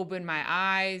opened my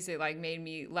eyes. It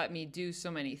let me do so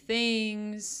many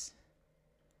things.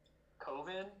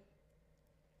 COVID?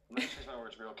 I'm going to choose my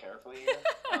words real carefully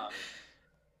here.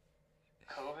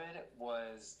 COVID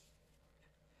was,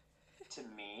 to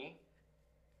me,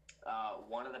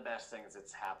 one of the best things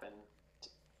that's happened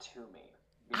to me.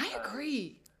 I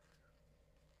agree.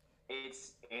 It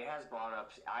has brought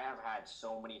up. I have had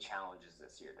so many challenges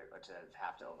this year to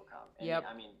have to overcome. And yep.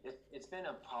 I mean, it's been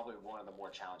probably one of the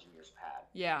more challenging years I've had.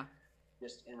 Yeah.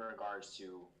 Just in regards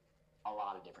to a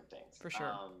lot of different things. For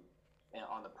sure. And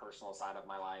on the personal side of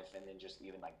my life, and then just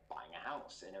even buying a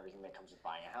house and everything that comes with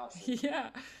buying a house. Yeah.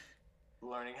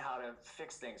 Learning how to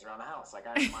fix things around the house.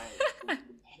 My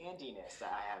handiness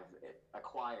that I have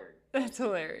acquired. That's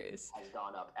hilarious. Has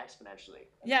gone up exponentially.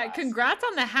 Yeah, congrats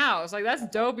on the house. That's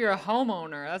dope. You're a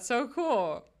homeowner. That's so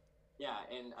cool. Yeah,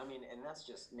 and I mean, and that's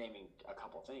just naming a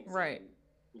couple things. Right. And,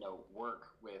 work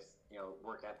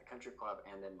at the country club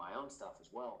and then my own stuff as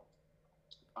well.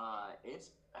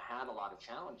 It's had a lot of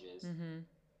challenges Mm-hmm.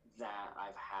 that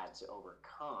I've had to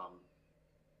overcome,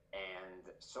 and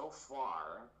so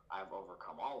far I've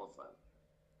overcome all of them.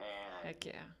 And Heck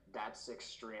yeah. that's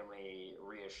extremely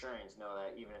reassuring to know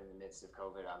that even in the midst of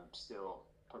COVID, I'm still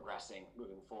progressing,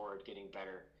 moving forward, getting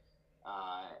better.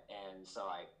 And so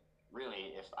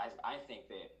really, if I think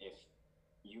that if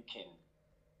you can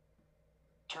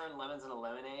turn lemons into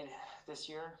lemonade this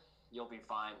year, you'll be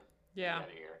fine any Yeah,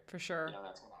 other year. for sure.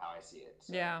 That's kind of how I see it.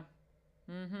 So Yeah.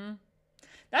 Mm-hmm.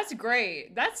 That's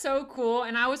great. That's so cool.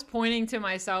 And I was pointing to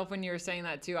myself when you were saying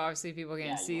that too. Obviously, people can't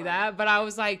yeah, you see were. that, but I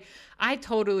was like, I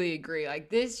totally agree. Like,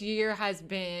 this year has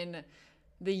been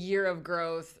the year of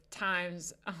growth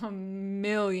times a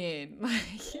million. Like,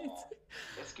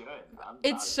 It's good. I'm proud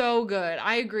it's of so good.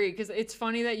 I agree, because it's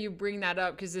funny that you bring that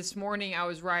up, because this morning I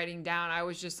was writing down, I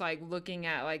was just like looking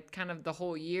at like kind of the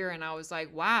whole year, and I was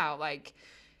like, wow, like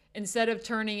instead of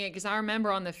turning it, because I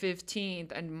remember on the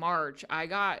 15th in March,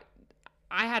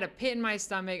 I had a pit in my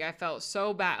stomach. I felt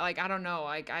so bad. Like, I don't know.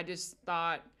 Like, I just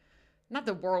thought, not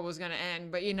the world was going to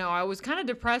end, but, I was kind of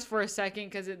depressed for a second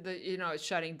because, it's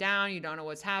shutting down. You don't know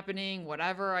what's happening,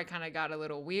 whatever. I kind of got a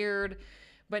little weird.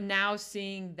 But now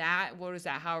seeing that, what was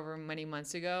that, however many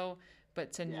months ago?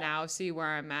 But to it. Yeah. now see where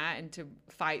I'm at and to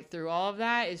fight through all of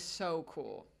that is so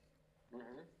cool.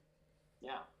 Mm-hmm.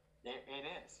 Yeah, it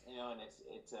is. And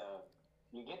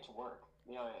you get to work.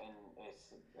 And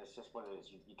it's just what it is.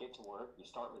 You get to work. You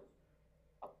start with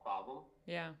a problem,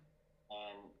 Yeah,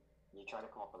 and you try to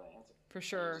come up with an answer. for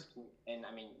sure.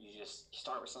 You just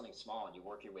start with something small and you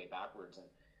work your way backwards. And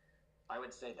I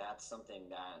would say that's something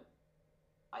that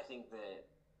I think that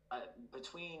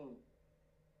between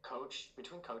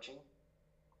coaching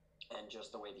and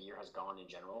just the way the year has gone in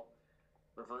general,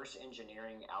 reverse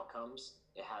engineering outcomes,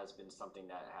 it has been something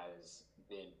that has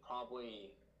been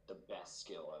probably the best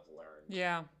skill I've learned.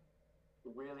 Yeah,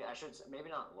 Really, I should maybe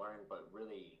not learn, but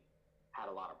really had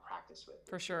a lot of practice with.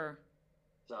 for sure.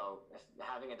 So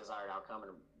having a desired outcome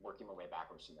and working my way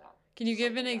backwards from that. Can you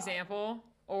give an example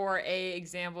or a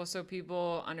example so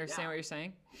people understand what you're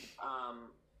saying?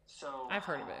 So I've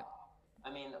heard of it.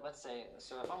 Let's say,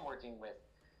 so if I'm working with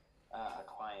a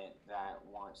client that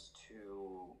wants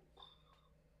to,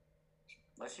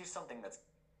 let's use something that's,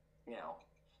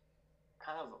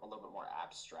 kind of a little bit more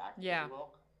abstract, Yeah. if you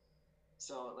will.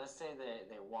 So let's say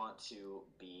they want to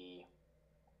be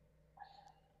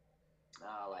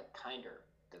like kinder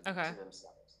to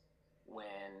themselves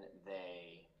when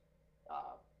they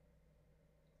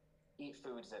eat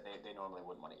foods that they normally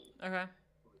wouldn't want to eat. Okay.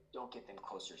 Don't get them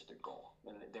closer to their goal.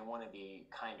 And they want to be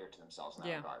kinder to themselves in that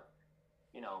Yeah. regard.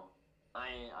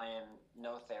 I am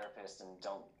no therapist and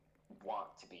don't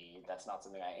want to be. That's not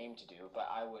something I aim to do. But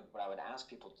what I would ask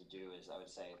people to do is I would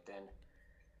say, then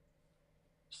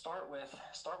start with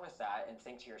that and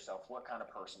think to yourself, what kind of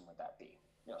person would that be?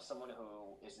 Someone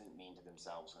who isn't mean to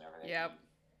themselves whenever they eat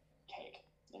cake.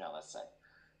 Let's say,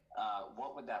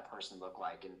 what would that person look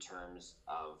like in terms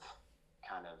of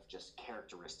kind of just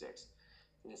characteristics?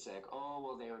 And it's like, oh,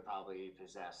 well, they would probably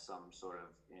possess some sort of,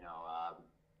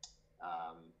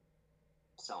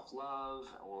 self-love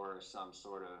or some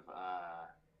sort of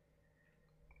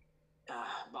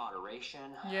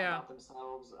moderation about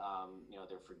themselves.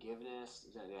 Their forgiveness.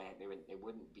 They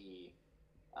wouldn't be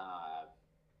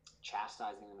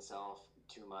chastising themselves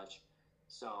too much.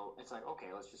 So it's like,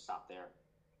 okay, let's just stop there.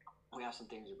 We have some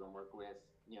things we can work with.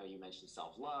 You mentioned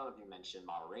self-love. You mentioned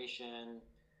moderation.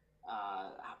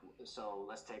 So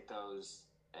let's take those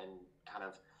and kind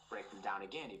of break them down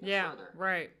again even further.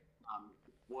 Right.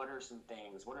 What are some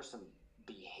things? What are some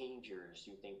behaviors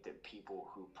you think that people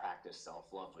who practice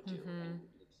self-love would do,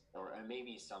 or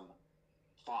maybe some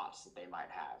thoughts that they might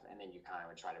have, and then you kind of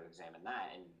would try to examine that.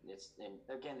 And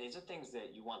again, these are things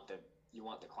that you want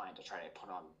the client to try to put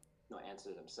on,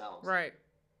 answer themselves. Right.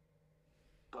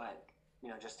 But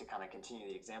just to kind of continue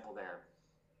the example there,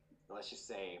 let's just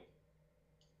say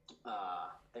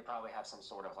they probably have some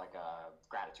sort of like a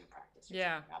gratitude practice.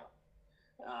 Yeah.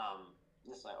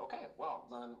 It's like, okay, well,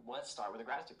 then let's start with a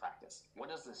gratitude practice.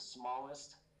 What is the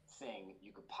smallest thing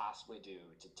you could possibly do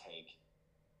to take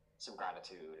some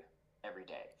gratitude every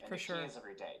day? And For sure. Key is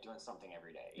every day, doing something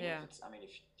every day.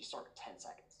 If you start with 10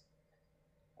 seconds.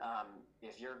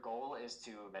 If your goal is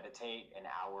to meditate an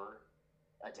hour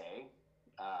a day,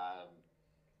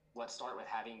 let's start with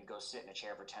having you go sit in a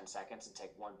chair for 10 seconds and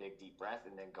take one big deep breath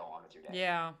and then go on with your day.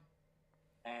 Yeah.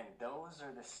 And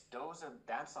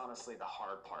that's honestly the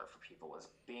hard part for people, is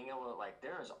being able to, like,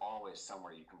 there is always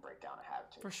somewhere you can break down a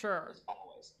habit to. For sure. There's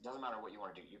always. It doesn't matter what you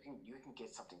want to do. You can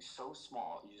get something so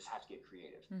small, you just have to get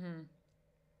creative. Mm-hmm.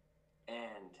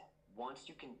 And once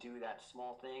you can do that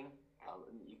small thing,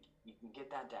 you can get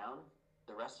that down.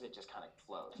 The rest of it just kind of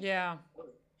flows. Yeah. So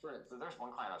there's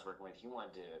one client I was working with. He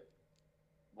wanted to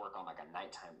work on like a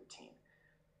nighttime routine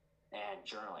and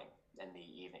journaling in the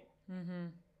evening.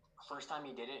 Mm-hmm. First time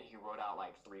he did it, he wrote out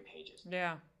like 3 pages.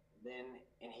 Yeah. And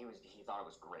he thought it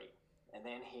was great. And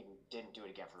then he didn't do it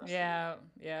again for the rest yeah. of the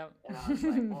week. Yeah. And I was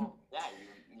like, well, yeah,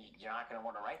 you're not going to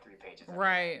want to write 3 pages.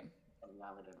 Right. I'm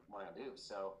not going to want to do.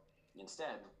 So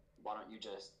instead, why don't you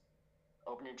just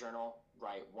open your journal,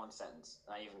 write 1 sentence.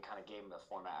 And I even kind of gave him the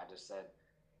format. I just said,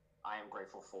 I am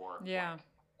grateful for. Yeah.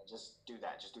 Just do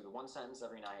that. Just do the 1 sentence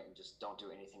every night and just don't do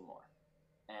anything more.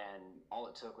 And all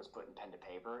it took was putting pen to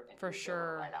paper. And for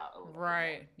sure. Write out over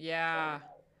right. Yeah.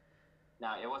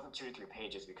 Now it wasn't 2 to 3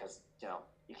 pages because you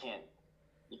can't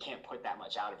put that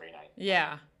much out every night.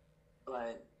 Yeah.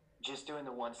 But just doing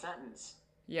the 1 sentence.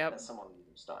 Yep. That's someone you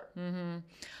can start. Mm-hmm.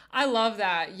 I love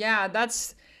that. Yeah,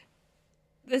 that's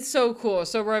so cool.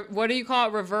 So what do you call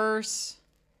it? Reverse.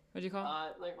 What do you call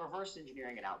it? Like reverse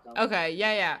engineering an outcome. Okay.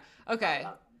 Yeah. Okay.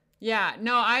 Yeah.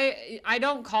 No, I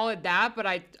don't call it that, but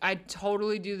I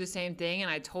totally do the same thing, and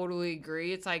I totally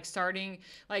agree. It's like starting,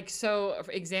 like, so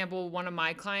for example, one of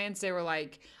my clients, they were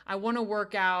like, I want to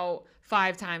work out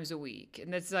 5 times a week,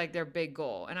 and that's like their big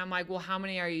goal. And I'm like, well, how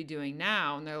many are you doing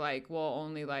now? And they're like, well,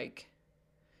 only like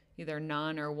either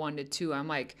none or 1 to 2. I'm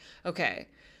like, okay,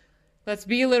 let's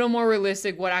be a little more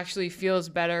realistic. What actually feels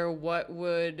better? What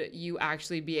would you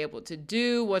actually be able to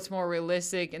do? What's more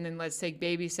realistic? And then let's take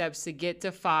baby steps to get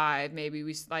to 5. Maybe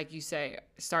we, like you say,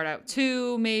 start out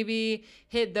 2, maybe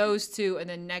hit those 2. And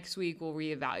then next week we'll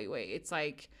reevaluate. It's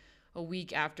like a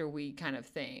week after week kind of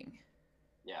thing.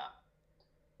 Yeah.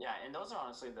 Yeah. And those are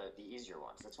honestly the easier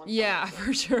ones. That's one. Yeah,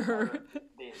 for sure.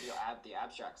 The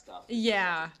abstract stuff.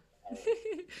 Yeah.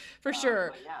 For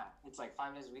sure. But yeah, it's like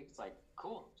 5 days a week. It's like,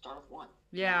 cool. Start with 1.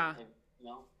 Yeah. And,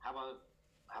 how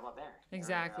about there?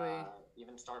 Exactly. Or,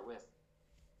 even start with.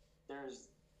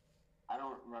 I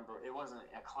don't remember. It wasn't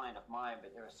a client of mine,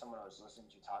 but there was someone I was listening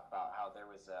to talk about how there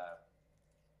was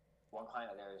one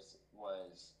client of theirs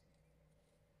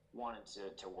wanted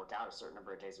to work out a certain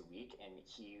number of days a week, and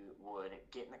he would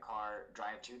get in the car,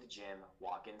 drive to the gym,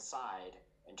 walk inside,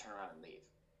 and turn around and leave.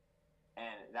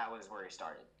 And that was where he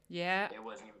started. Yeah. It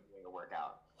wasn't even doing a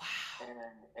workout. Wow. And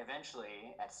then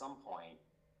eventually, at some point,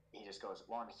 he just goes,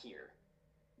 well, I'm here.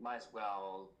 Might as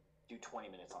well do 20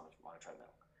 minutes on a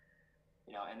treadmill.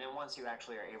 And then once you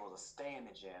actually are able to stay in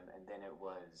the gym, and then it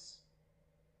was,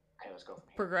 okay, let's go from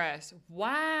here. Progress.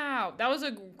 Wow. That was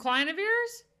a client of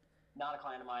yours? Not a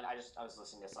client of mine. I was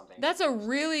listening to something. That's a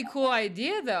really cool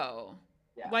idea, though.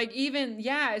 Yeah. Like, even,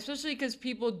 especially because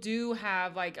people do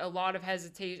have like a lot of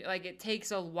hesitation. Like, it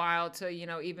takes a while to,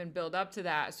 even build up to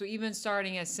that. So even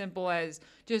starting as simple as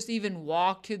just even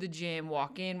walk to the gym,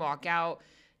 walk in, walk out,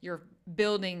 you're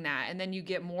building that. And then you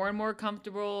get more and more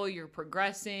comfortable. You're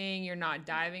progressing. You're not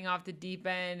diving off the deep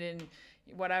end and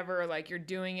whatever. Like, you're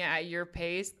doing it at your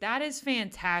pace. That is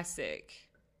fantastic.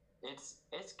 It's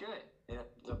good.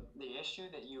 The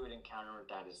issue that you would encounter with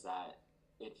that is that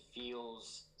it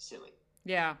feels silly.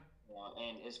 Yeah.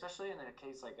 And especially in a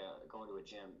case like going to a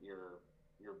gym, you're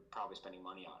probably spending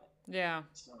money on it. Yeah.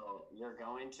 So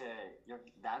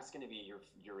that's going to be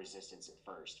your resistance at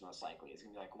first, most likely. It's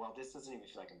going to be like, well, this doesn't even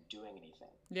feel like I'm doing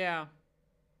anything. Yeah.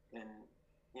 And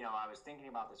I was thinking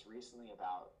about this recently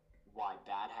about why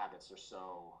bad habits are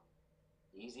so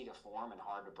easy to form and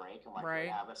hard to break, and why good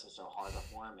habits are so hard to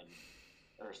form and easy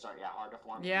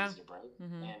to break.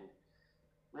 Mm-hmm. And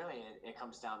really, it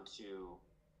comes down to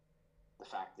the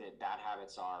fact that bad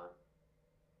habits are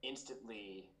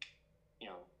instantly,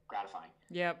 gratifying.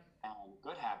 Yep. And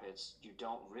good habits, you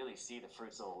don't really see the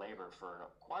fruits of the labor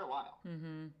for quite a while.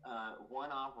 Mm-hmm.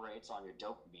 One operates on your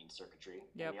dopamine circuitry,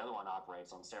 and the other one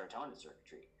operates on serotonin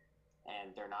circuitry,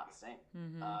 and they're not the same.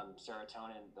 Mm-hmm.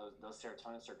 Serotonin, those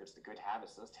serotonin circuits, the good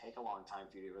habits, those take a long time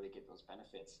for you to really get those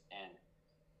benefits. And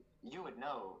you would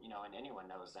know, and anyone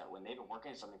knows that when they've been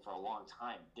working on something for a long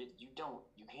time, you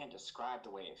can't describe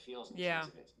the way it feels in terms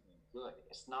of it's good.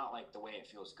 It's not like the way it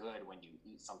feels good when you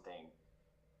eat something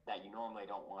that you normally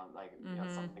don't want, like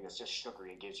something that's just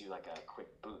sugary and gives you like a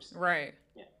quick boost. Right.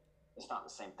 Yeah, it's not the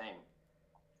same thing.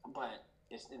 But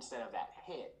instead of that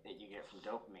hit that you get from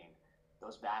dopamine,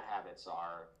 those bad habits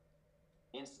are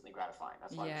instantly gratifying.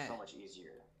 That's why it's so much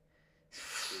easier.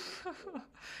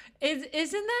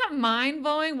 Isn't that mind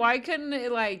blowing? Why couldn't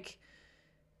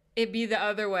it be the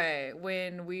other way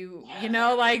when we,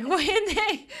 like when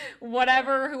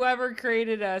whoever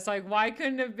created us, like, why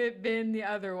couldn't it have been the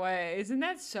other way? Isn't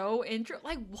that so interesting?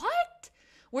 Like, what?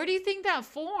 Where do you think that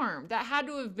formed? That had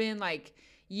to have been like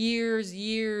years.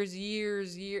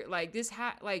 Like this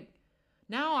like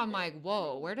now I'm like,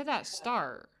 whoa, where did that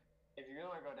start? If you really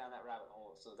want to go down that rabbit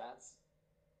hole, so that's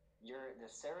the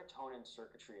serotonin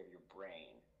circuitry of your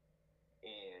brain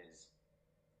is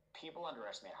people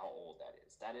underestimate how old that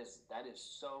is. That is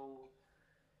so.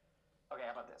 Okay,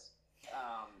 how about this?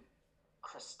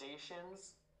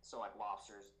 Crustaceans, so like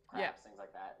lobsters, crabs, things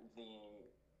like that.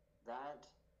 That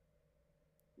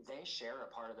they share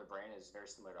a part of their brain is very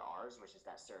similar to ours, which is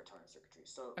that serotonin circuitry.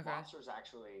 So lobsters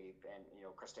actually, and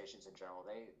crustaceans in general,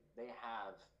 they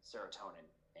have serotonin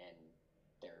in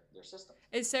their system.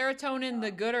 Is serotonin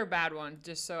the good or bad one?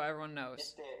 Just so everyone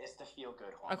knows. It's the feel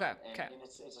good hormone. Okay. And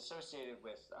it's associated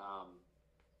with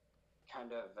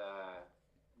kind of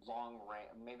long range,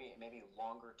 maybe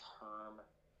longer term,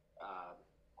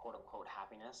 quote unquote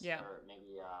happiness. Yeah. Or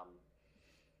maybe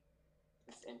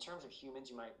in terms of humans,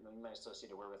 you might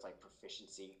associate a word with like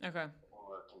proficiency. Okay.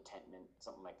 Or contentment,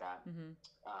 something like that. Mm-hmm.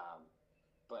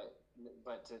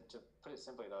 But to put it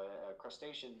simply though,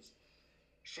 crustaceans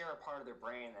share a part of their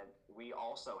brain that we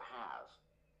also have,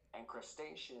 and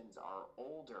crustaceans are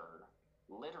older,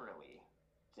 literally,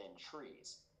 than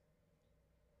trees.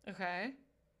 Okay.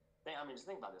 I mean, just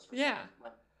think about this for a second.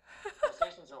 Like,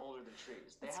 crustaceans are older than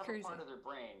trees. They have crazy. A part of their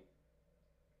brain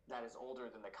that is older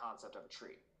than the concept of a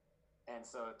tree. And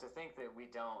so to think that we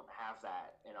don't have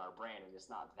that in our brain and it's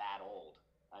not that old,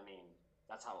 I mean,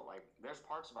 that's how, like, there's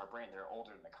parts of our brain that are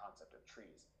older than the concept of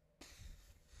trees.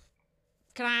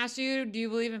 Can I ask you, do you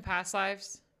believe in past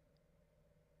lives?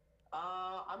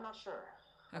 I'm not sure.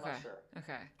 I'm not sure.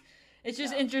 Okay. It's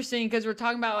just interesting because we're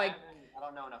talking about like... I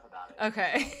don't know enough about it.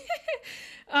 Okay.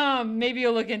 Maybe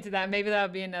you'll look into that. Maybe that'll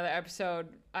be another episode.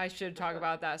 I should talk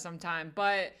about that sometime.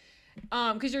 But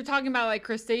because you're talking about like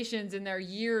crustaceans and they're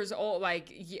years old,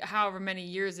 like however many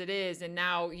years it is. And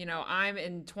now, I'm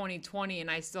in 2020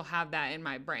 and I still have that in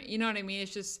my brain. You know what I mean?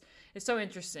 It's so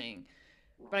interesting.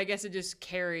 But I guess it just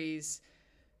carries...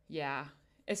 Yeah.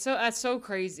 That's so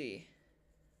crazy.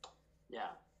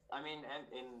 Yeah. I mean,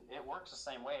 and it works the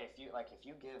same way. If you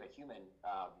give a human,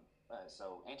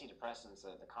 so antidepressants,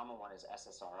 the common one is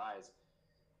SSRIs,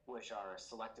 which are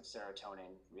selective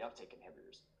serotonin reuptake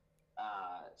inhibitors.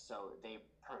 So they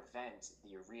prevent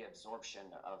the reabsorption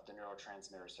of the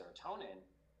neurotransmitter serotonin,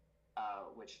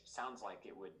 which sounds like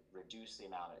it would reduce the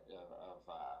amount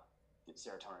of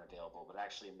serotonin available, but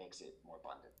actually makes it more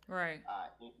abundant. Right.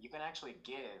 You can actually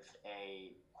give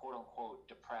a quote unquote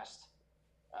depressed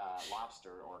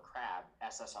lobster or crab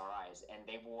SSRIs, and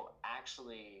they will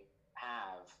actually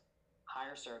have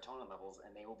higher serotonin levels,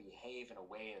 and they will behave in a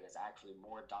way that is actually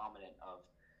more dominant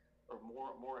or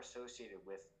more associated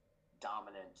with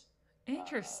dominant.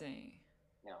 Interesting.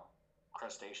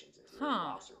 Crustaceans,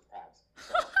 lobster, crabs.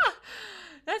 So,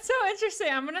 that's so interesting.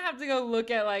 I'm gonna have to go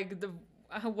look at like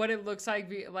what it looks like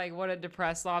what a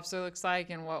depressed lobster looks like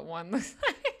and what one looks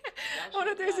like. What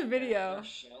if there's a video? Their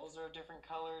shells are different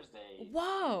colors.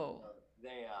 Whoa.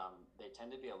 They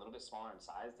tend to be a little bit smaller in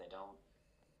size. They don't.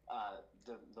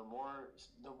 The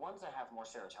ones that have more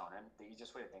serotonin. The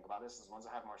easiest way to think about this is the ones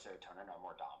that have more serotonin are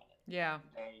more dominant. Yeah.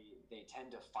 They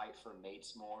tend to fight for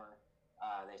mates more.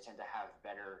 They tend to have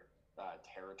better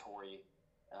territory.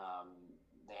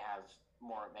 They have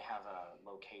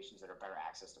locations that are better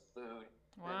access to food.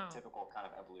 Wow. The typical kind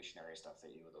of evolutionary stuff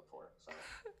that you would look for. So.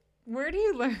 Where do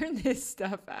you learn this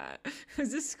stuff at?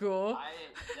 Is this school?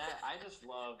 I just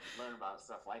love learning about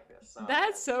stuff like this. So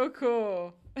that's so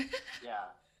cool.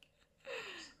 Yeah.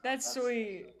 That's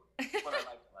sweet. What I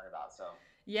like to learn about. So.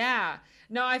 Yeah.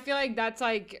 No, I feel like that's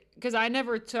like, because I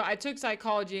took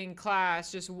psychology in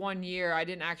class just 1 year. I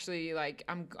didn't actually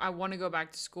I want to go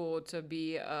back to school to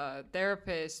be a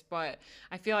therapist, but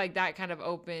I feel like that kind of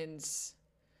opens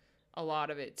a lot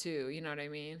of it too. You know what I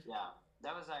mean? Yeah.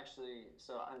 That was actually,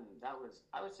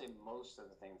 I would say most of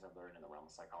the things I've learned in the realm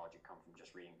of psychology come from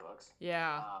just reading books.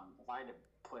 Yeah. If I had to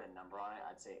put a number on it,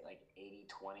 I'd say like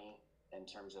 80-20 in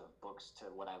terms of books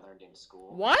to what I learned in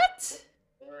school. What?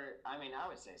 I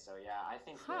would say so. Yeah, I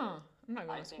think. I'm not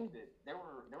going to school. That there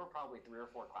were probably 3 or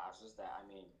 4 classes that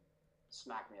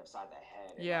smacked me upside the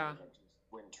head. Yeah.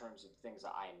 In terms of things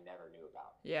that I never knew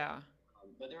about. Yeah.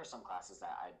 But there were some classes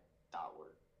that I thought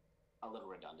were a little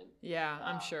redundant. Yeah,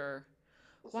 I'm sure.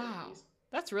 Wow,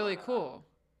 that's really cool.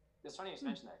 It's funny you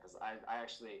mentioned that because I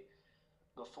actually,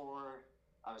 before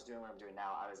I was doing what I'm doing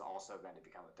now, I was also going to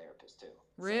become a therapist too.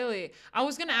 Really? So, I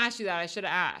was going to ask you that. I should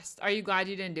have asked. Are you glad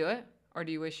you didn't do it? Or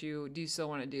do you still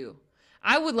want to do?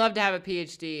 I would love to have a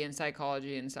PhD in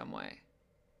psychology in some way.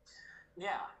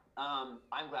 Yeah.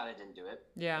 I'm glad I didn't do it.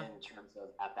 Yeah. In terms of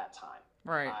at that time.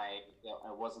 Right.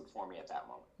 It wasn't for me at that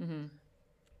moment.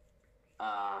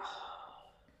 Mm-hmm.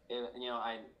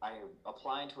 I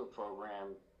applied to a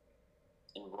program,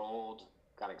 enrolled,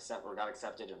 got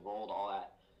accepted, enrolled, all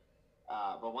that.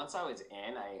 But once I was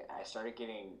in, I started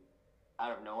getting,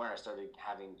 out of nowhere, I started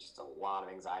having just a lot of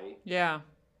anxiety. Yeah.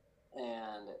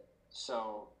 And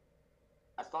so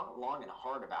I thought long and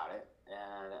hard about it,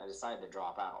 and I decided to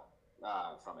drop out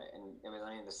from it. And it was,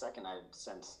 the second I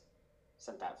sent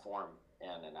that form in,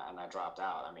 and I dropped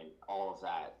out, all of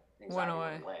that anxiety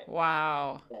went away.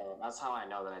 Wow. So that's how I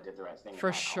know that I did the right thing.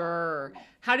 For sure.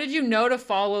 How did you know to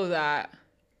follow that?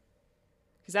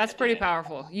 Because that's pretty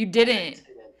powerful. You didn't.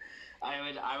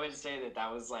 I would say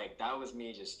that was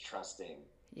me just trusting.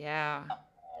 Yeah.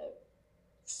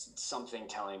 Something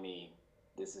telling me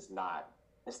this is not.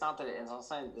 It's not that it's not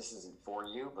saying this isn't for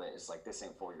you, but it's like this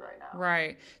ain't for you right now.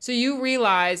 Right. So you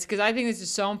realize, because I think this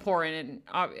is so important,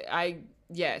 and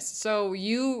yes. So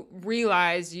you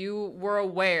realize, you were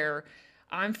aware,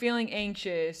 I'm feeling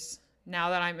anxious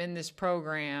now that I'm in this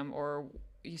program, or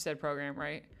you said program,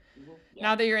 right? Mm-hmm. Yeah.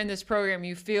 Now that you're in this program,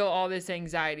 you feel all this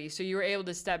anxiety. So you were able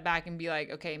to step back and be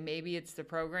like, okay, maybe it's the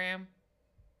program.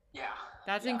 Yeah.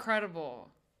 That's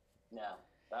incredible. Yeah.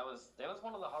 That was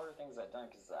one of the harder things I'd done,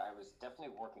 because I was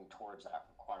definitely working towards that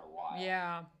for quite a while.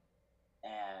 Yeah.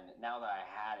 And now that I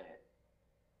had it,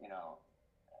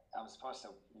 I'm supposed to,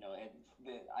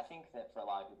 I think that for a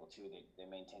lot of people too, they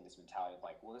maintain this mentality of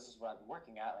like, well, this is what I've been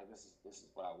working at, like this is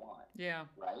what I want. Yeah.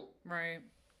 Right? Right.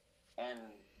 And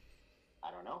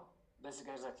I don't know. That's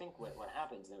because I think what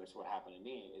happens, and it's what happened to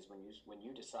me, is when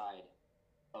you decide,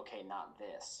 okay, not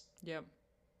this. Yep.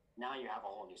 Now you have a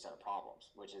whole new set of problems,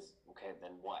 which is, okay,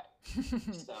 then what?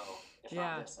 So if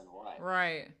not this, then what?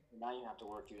 Right. Now you have to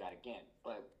work through that again.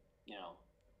 But,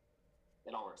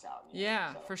 it all works out.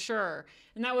 Yeah, for sure.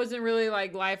 And that wasn't really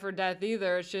like life or death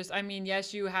either. It's just,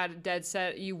 yes, you had a dead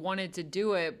set, you wanted to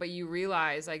do it, but you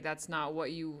realized like that's not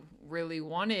what you really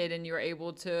wanted, and you were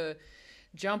able to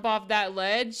jump off that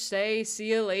ledge, say see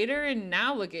you later, and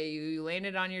now look at you. You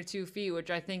landed on your 2 feet,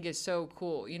 which I think is so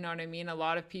cool. You know what I mean? A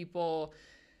lot of people,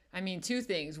 two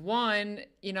things. One,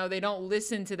 they don't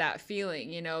listen to that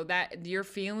feeling, that your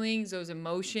feelings, those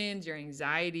emotions, your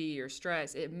anxiety, your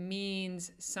stress, it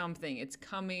means something. It's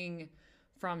coming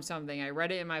from something. I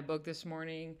read it in my book this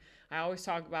morning. I always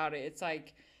talk about it. It's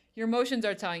like your emotions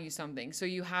are telling you something. So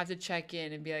you have to check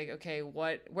in and be like, okay,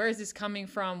 where is this coming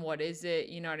from? What is it?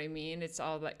 You know what I mean? It's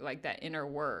all like that inner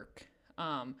work.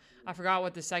 I forgot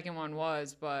what the second one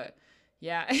was, but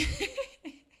yeah.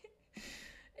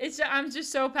 I'm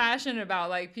just so passionate about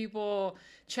like people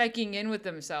checking in with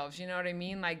themselves. You know what I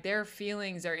mean? Like their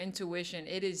feelings, their intuition,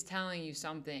 it is telling you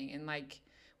something. And like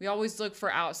we always look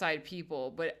for outside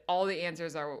people, but all the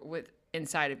answers are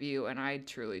inside of you. And I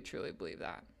truly, truly believe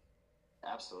that.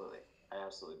 Absolutely. I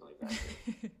absolutely believe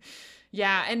that.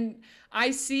 Yeah. And I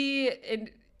see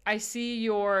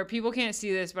your, people can't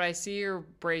see this, but I see your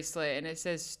bracelet and it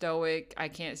says Stoic. I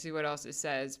can't see what else it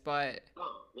says, but.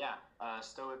 Oh, yeah.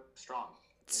 Stoic strong.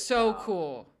 So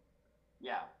cool.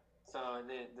 Yeah. So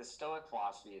the Stoic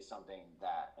philosophy is something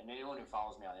that, and anyone who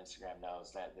follows me on Instagram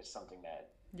knows that there's something that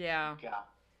got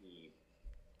me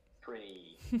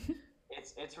pretty.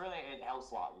 it's really, it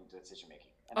helps a lot in decision making.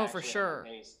 And for sure.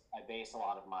 I base a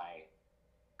lot of my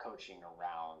coaching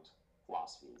around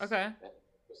philosophies. Okay.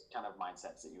 Just kind of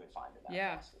mindsets that you would find in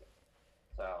that philosophy.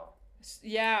 So.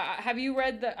 Yeah. Have you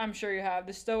read I'm sure you have,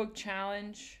 the Stoic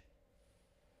Challenge?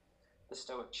 The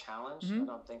Stoic Challenge? Mm-hmm. I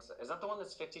don't think so. Is that the one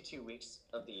that's 52 weeks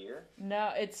of the year?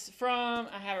 No, it's from,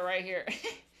 I have it right here.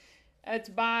 It's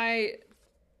by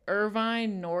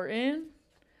Irvine Norton.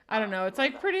 I don't know. It's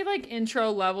like pretty like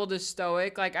intro level to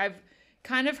Stoic. Like I've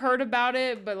kind of heard about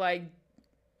it, but like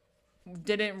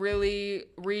didn't really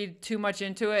read too much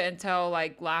into it until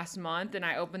like last month. And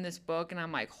I opened this book and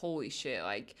I'm like, holy shit.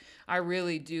 Like I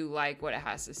really do like what it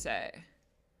has to say.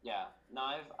 Yeah. No,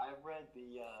 I've read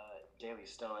the Daily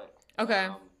Stoic. Okay.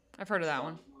 I've heard of that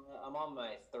one. I'm on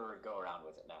my 3rd go around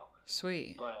with it now.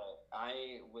 Sweet. But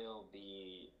I will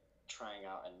be trying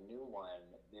out a new one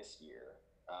this year.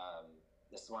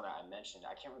 This one that I mentioned,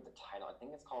 I can't remember the title. I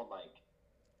think it's called like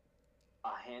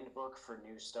A Handbook for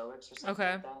New Stoics or something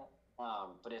like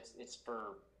that. But it's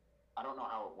for, I don't know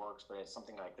how it works, but it's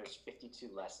something like there's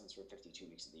 52 lessons for 52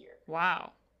 weeks of the year.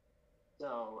 Wow.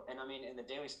 So, and and the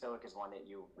Daily Stoic is one that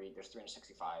you read. There's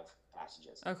 365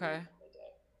 passages. Okay.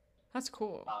 That's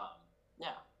cool.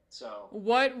 Yeah. So.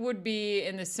 What would be,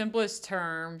 in the simplest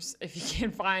terms, if you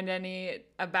can find any,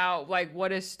 about like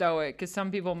what is Stoic? Because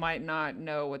some people might not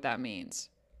know what that means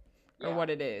or what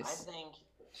it is. I think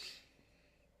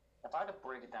if I had to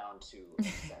break it down to a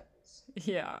sentence.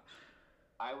 Yeah.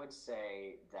 I would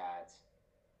say that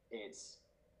it's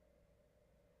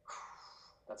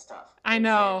That's tough. I It's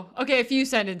know. Okay, a few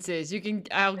sentences.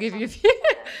 I'll give you a few.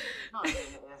 okay. No, I mean,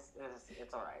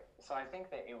 it's all right. So I think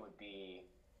that it would be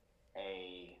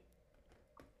a.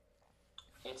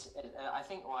 I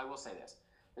think. Well, I will say this.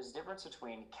 There's a difference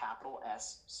between capital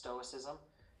S stoicism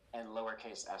and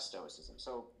lowercase s stoicism.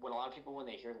 So when a lot of people, when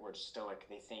they hear the word stoic,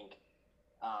 they think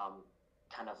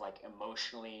kind of like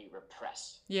emotionally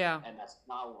repressed. Yeah. And that's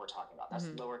not what we're talking about. That's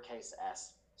lowercase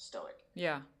s stoic.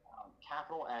 Yeah.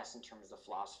 Capital S in terms of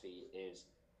philosophy is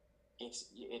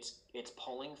it's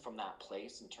pulling from that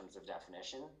place in terms of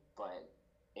definition, but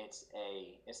it's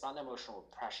not an emotional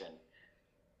repression,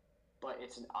 but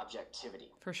it's an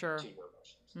objectivity for sure to your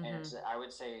emotions. And I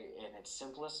would say in its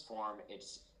simplest form,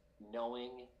 it's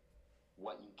knowing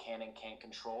what you can and can't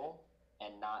control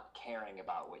and not caring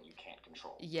about what you can't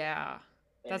control. Yeah.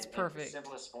 That's perfect. In the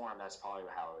simplest form, that's probably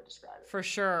how I would describe it. For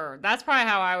sure. That's probably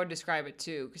how I would describe it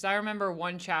too. Because I remember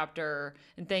one chapter,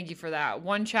 and thank you for that.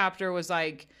 One chapter was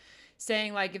like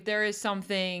saying like if there is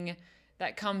something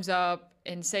that comes up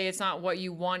and say it's not what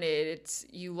you wanted, it's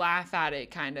you laugh at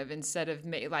it kind of instead of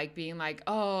like being like,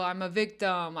 oh, I'm a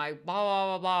victim, like blah,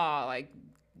 blah, blah, blah, like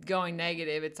going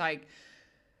negative. It's like,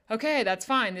 okay, that's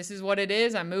fine. This is what it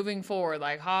is. I'm moving forward.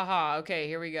 Like, ha ha. Okay,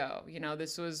 here we go. You know,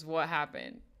 this was what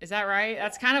happened. Is that right?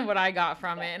 That's kind of what I got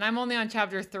from it. And I'm only on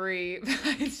chapter 3.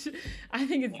 I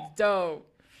think it's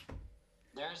dope.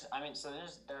 There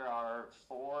are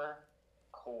 4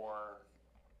 core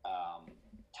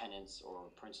tenets or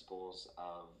principles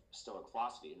of Stoic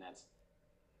philosophy, and that's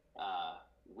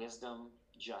wisdom,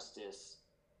 justice,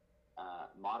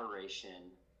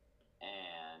 moderation,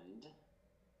 and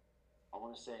I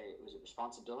want to say, was it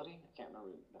responsibility? I can't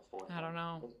remember the 4th. I don't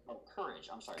know. Oh, courage.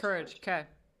 I'm sorry. Courage. Okay.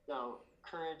 So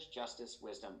courage, justice,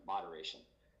 wisdom, moderation.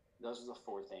 Those are the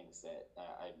 4 things that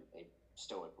a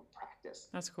Stoic would practice.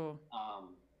 That's cool.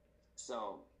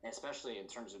 So especially in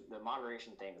terms of the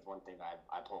moderation thing is one thing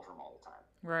I pull from all the time.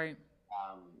 Right.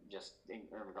 Just in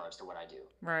regards to what I do.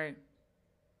 Right.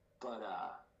 But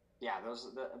yeah, those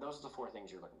are the 4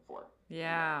 things you're looking for.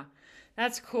 Yeah.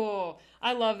 That's cool.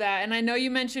 I love that. And I know you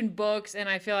mentioned books, and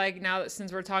I feel like now that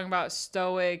since we're talking about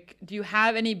Stoic, do you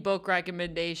have any book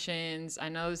recommendations? I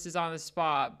know this is on the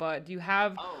spot, but do you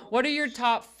have what are your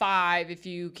top 5 if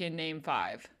you can name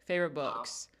 5 favorite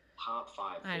books? Top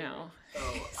 5 I know. So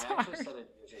I actually set a New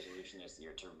Year's resolution this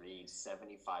year to read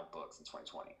 75 books in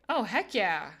 2020. Oh, heck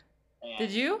yeah. And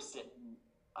did you?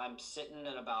 I'm sitting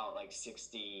at about like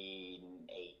 68,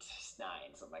 9,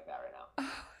 something like that right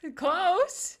now.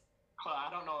 Close.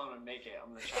 I don't know if I'm gonna make it. I'm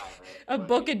gonna try, right? A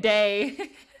book a day.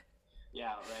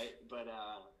 Yeah, right. But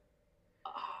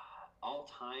all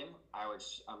time, I'm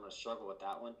gonna struggle with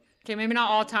that one. Okay, maybe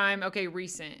not all time. Okay,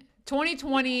 recent.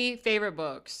 2020 favorite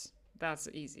books. That's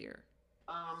easier.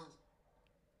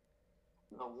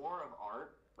 The War of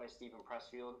Art by Stephen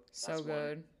Pressfield. So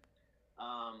good.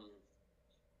 I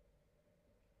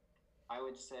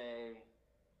would say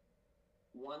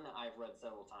one that I've read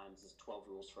several times is 12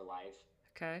 Rules for Life.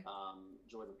 Okay.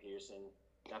 Jordan Peterson.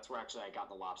 That's where actually I got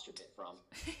the lobster bit from.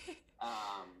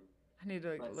 I need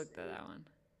to look at that one.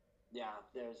 Yeah,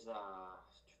 there's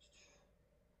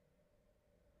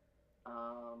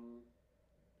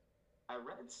I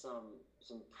read some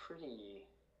pretty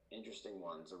interesting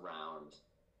ones around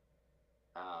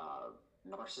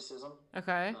narcissism.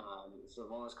 Okay. So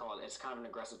one was called, it's kind of an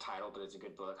aggressive title, but it's a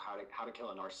good book, How to Kill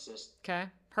a Narcissist. Okay.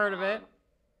 Heard of it.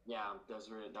 Yeah,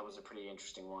 that was a pretty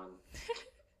interesting one.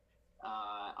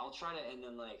 I'll try to, and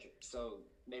then so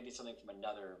maybe something from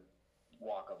another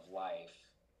walk of life.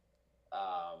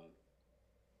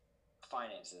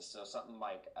 Finances. So something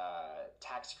like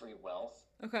Tax-Free Wealth.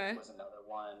 Okay. Was another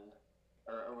one.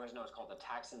 It's called the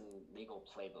Tax and Legal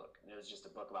Playbook. And it was just a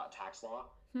book about tax law.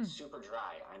 Super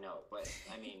dry, I know, but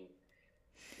I mean,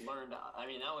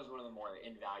 that was one of the more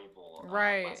invaluable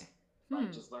lessons.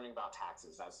 Like just learning about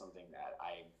taxes. That's something that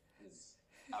I was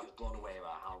blown away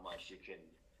about how much you can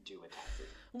do with taxes.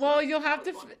 Well, so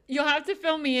you'll have to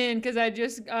fill me in because I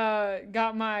just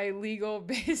got my legal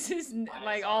basis,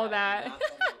 all that.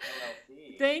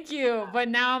 Thank you. But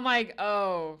now I'm like,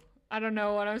 oh, I don't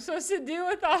know what I'm supposed to do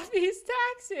with all these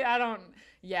taxes.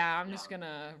 I'm just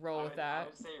gonna roll with that. I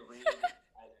would say read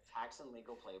Tax and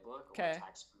Legal Playbook or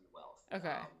Tax-Free Wealth.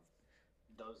 Okay.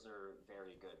 Those are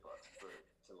very good books to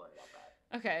learn about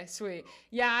that. Okay, sweet.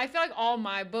 Yeah, I feel like all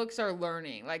my books are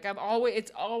learning. Like all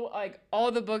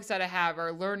the books that I have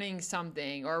are learning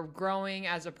something or growing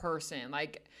as a person.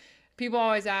 Like people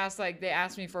always ask, they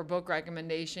ask me for book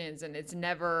recommendations and it's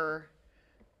never,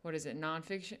 what is it,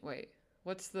 nonfiction? Wait,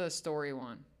 what's the story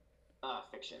one?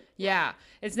 Fiction. Yeah,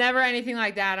 it's never anything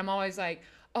like that. I'm always like,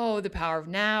 oh, The Power of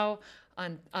Now.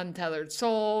 Untethered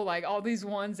Soul, like all these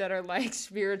ones that are like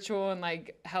spiritual and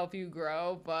like help you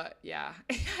grow. But yeah,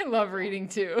 I love reading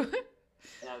too.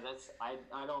 Yeah,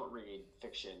 I don't read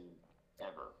fiction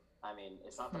ever. I mean,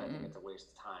 it's not that I think it's a waste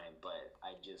of time, but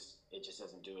it just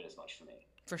doesn't do it as much for me.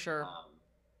 For sure.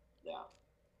 Yeah.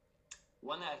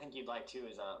 One that I think you'd like too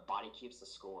is Body Keeps the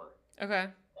Score. Okay.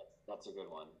 That's a good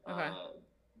one. Okay.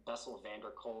 Bessel van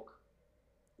der Kolk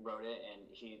wrote it, and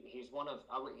he's one of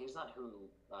he's not who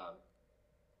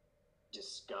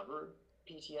discovered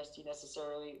PTSD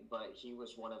necessarily, but he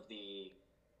was one of the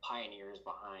pioneers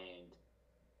behind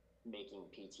making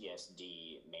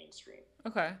PTSD mainstream.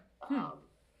 Okay.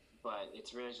 But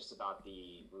it's really just about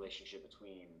the relationship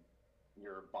between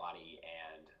your body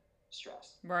and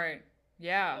stress. Right.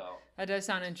 Yeah. So, that does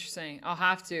sound interesting. I'll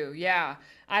have to. Yeah.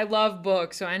 I love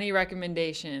books, so any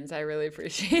recommendations, I really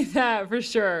appreciate that for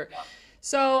sure. Yeah.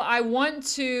 So I want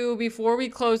to, before we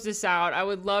close this out, I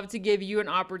would love to give you an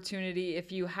opportunity,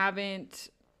 if you haven't,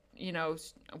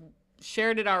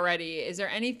 shared it already. Is there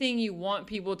anything you want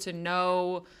people to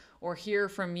know or hear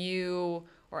from you,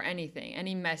 or anything,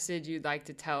 any message you'd like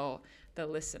to tell the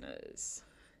listeners?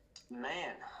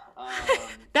 Man.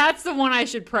 That's the one I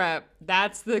should prep.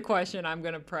 That's the question I'm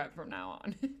going to prep from now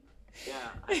on. Yeah,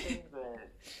 I think that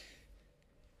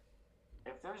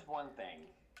if there's one thing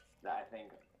that I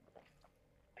think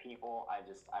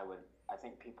I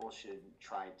think people should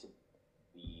try to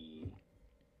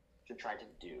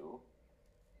do,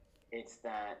 it's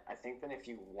that I think that if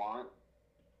you want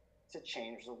to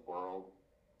change the world,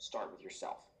 start with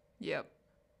yourself. Yep.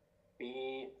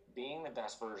 Being the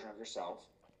best version of yourself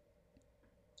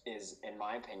is, in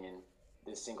my opinion,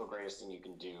 the single greatest thing you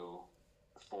can do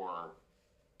for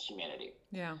humanity.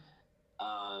 Yeah.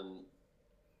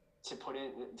 To put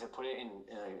it in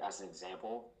as an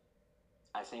example,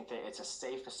 I think that it's a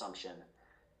safe assumption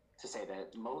to say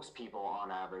that most people,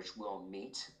 on average, will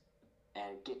meet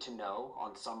and get to know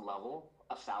on some level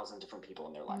 1,000 different people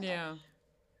in their lifetime.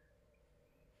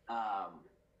 Yeah.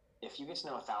 If you get to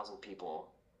know 1,000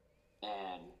 people,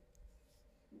 and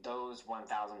those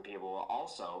 1,000 people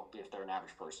also, if they're an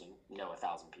average person, know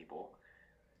 1,000 people.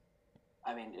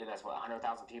 I mean, that's what,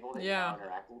 100,000 people that you now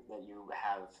interact with, that you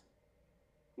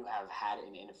have had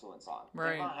an influence on.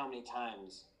 Right. Think about how many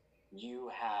times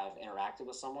you have interacted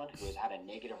with someone who has had a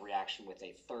negative reaction with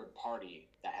a third party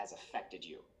that has affected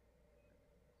you.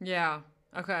 Yeah.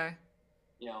 Okay.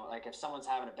 Like if someone's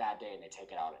having a bad day and they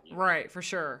take it out on you. Right, for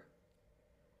sure.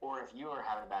 Or if you are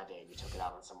having a bad day and you took it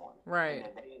out on someone. Right. And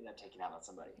then they end up taking it out on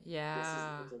somebody.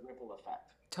 Yeah. It's a ripple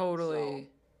effect. Totally.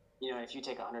 So, if you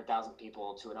take 100,000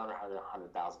 people to another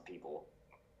 100,000 people,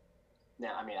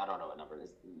 now, I mean, I don't know what number it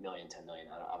is, million, 10 million,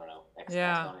 I don't know.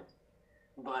 Yeah.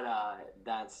 But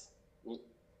that's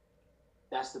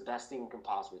the best thing you can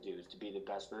possibly do, is to be the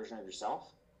best version of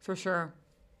yourself. For sure.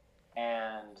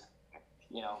 And,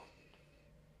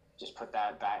 just put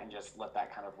that back and just let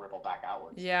that kind of ripple back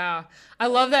outwards. Yeah. I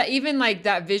love that. Even like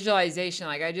that visualization,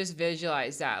 like I just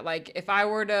visualize that. Like if I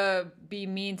were to be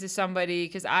mean to somebody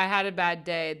because I had a bad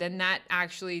day, then that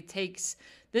actually takes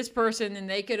this person and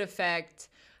they could affect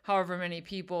however many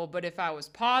people. But if I was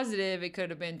positive, it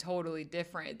could have been totally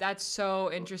different. That's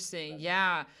so interesting.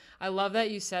 Yeah. I love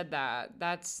that you said that.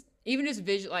 That's even just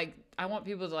visual. Like I want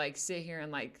people to like sit here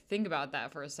and like think about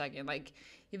that for a second. Like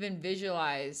even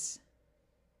visualize.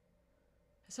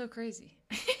 So crazy.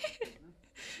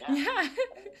 Yeah.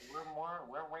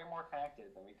 We're way more connected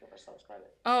than we give ourselves credit.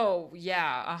 Oh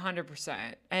yeah,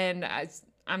 100%. And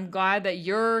I'm glad that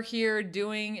you're here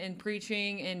doing and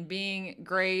preaching and being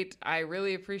great. I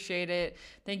really appreciate it.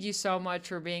 Thank you so much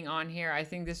for being on here. I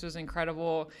think this was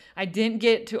incredible. I didn't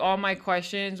get to all my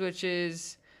questions, which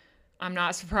is, I'm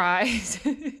not surprised,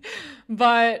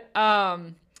 but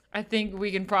I think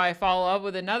we can probably follow up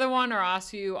with another one or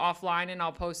ask you offline and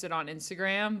I'll post it on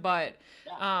Instagram. But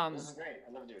this is great.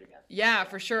 I'd love to do it again. Yeah,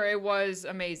 for sure. It was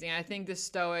amazing. I think the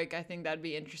Stoic, I think that'd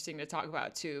be interesting to talk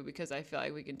about too, because I feel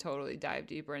like we can totally dive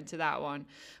deeper into that one.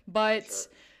 But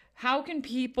how can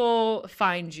people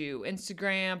find you?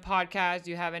 Instagram, podcast,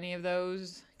 do you have any of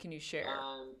those? Can you share?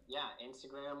 Yeah,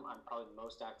 Instagram. I'm probably the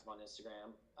most active on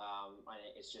Instagram.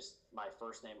 It's just my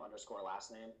first name _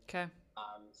 last name. Okay.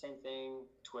 Same thing.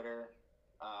 Twitter.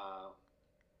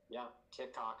 Yeah,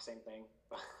 TikTok, same thing.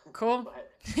 Cool. But,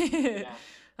 yeah.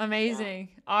 Amazing.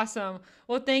 Yeah. Awesome.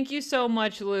 Well, thank you so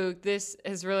much, Luke. This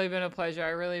has really been a pleasure. I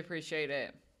really appreciate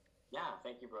it. Yeah,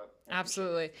 thank you, Brooke.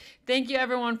 Absolutely. Thank you,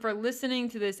 everyone, for listening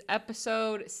to this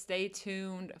episode. Stay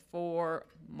tuned for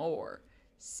more.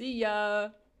 See ya.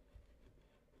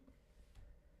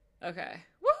 Okay.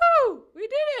 Woohoo! We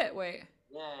did it. Wait.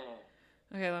 Yeah.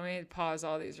 Okay, let me pause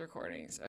all these recordings.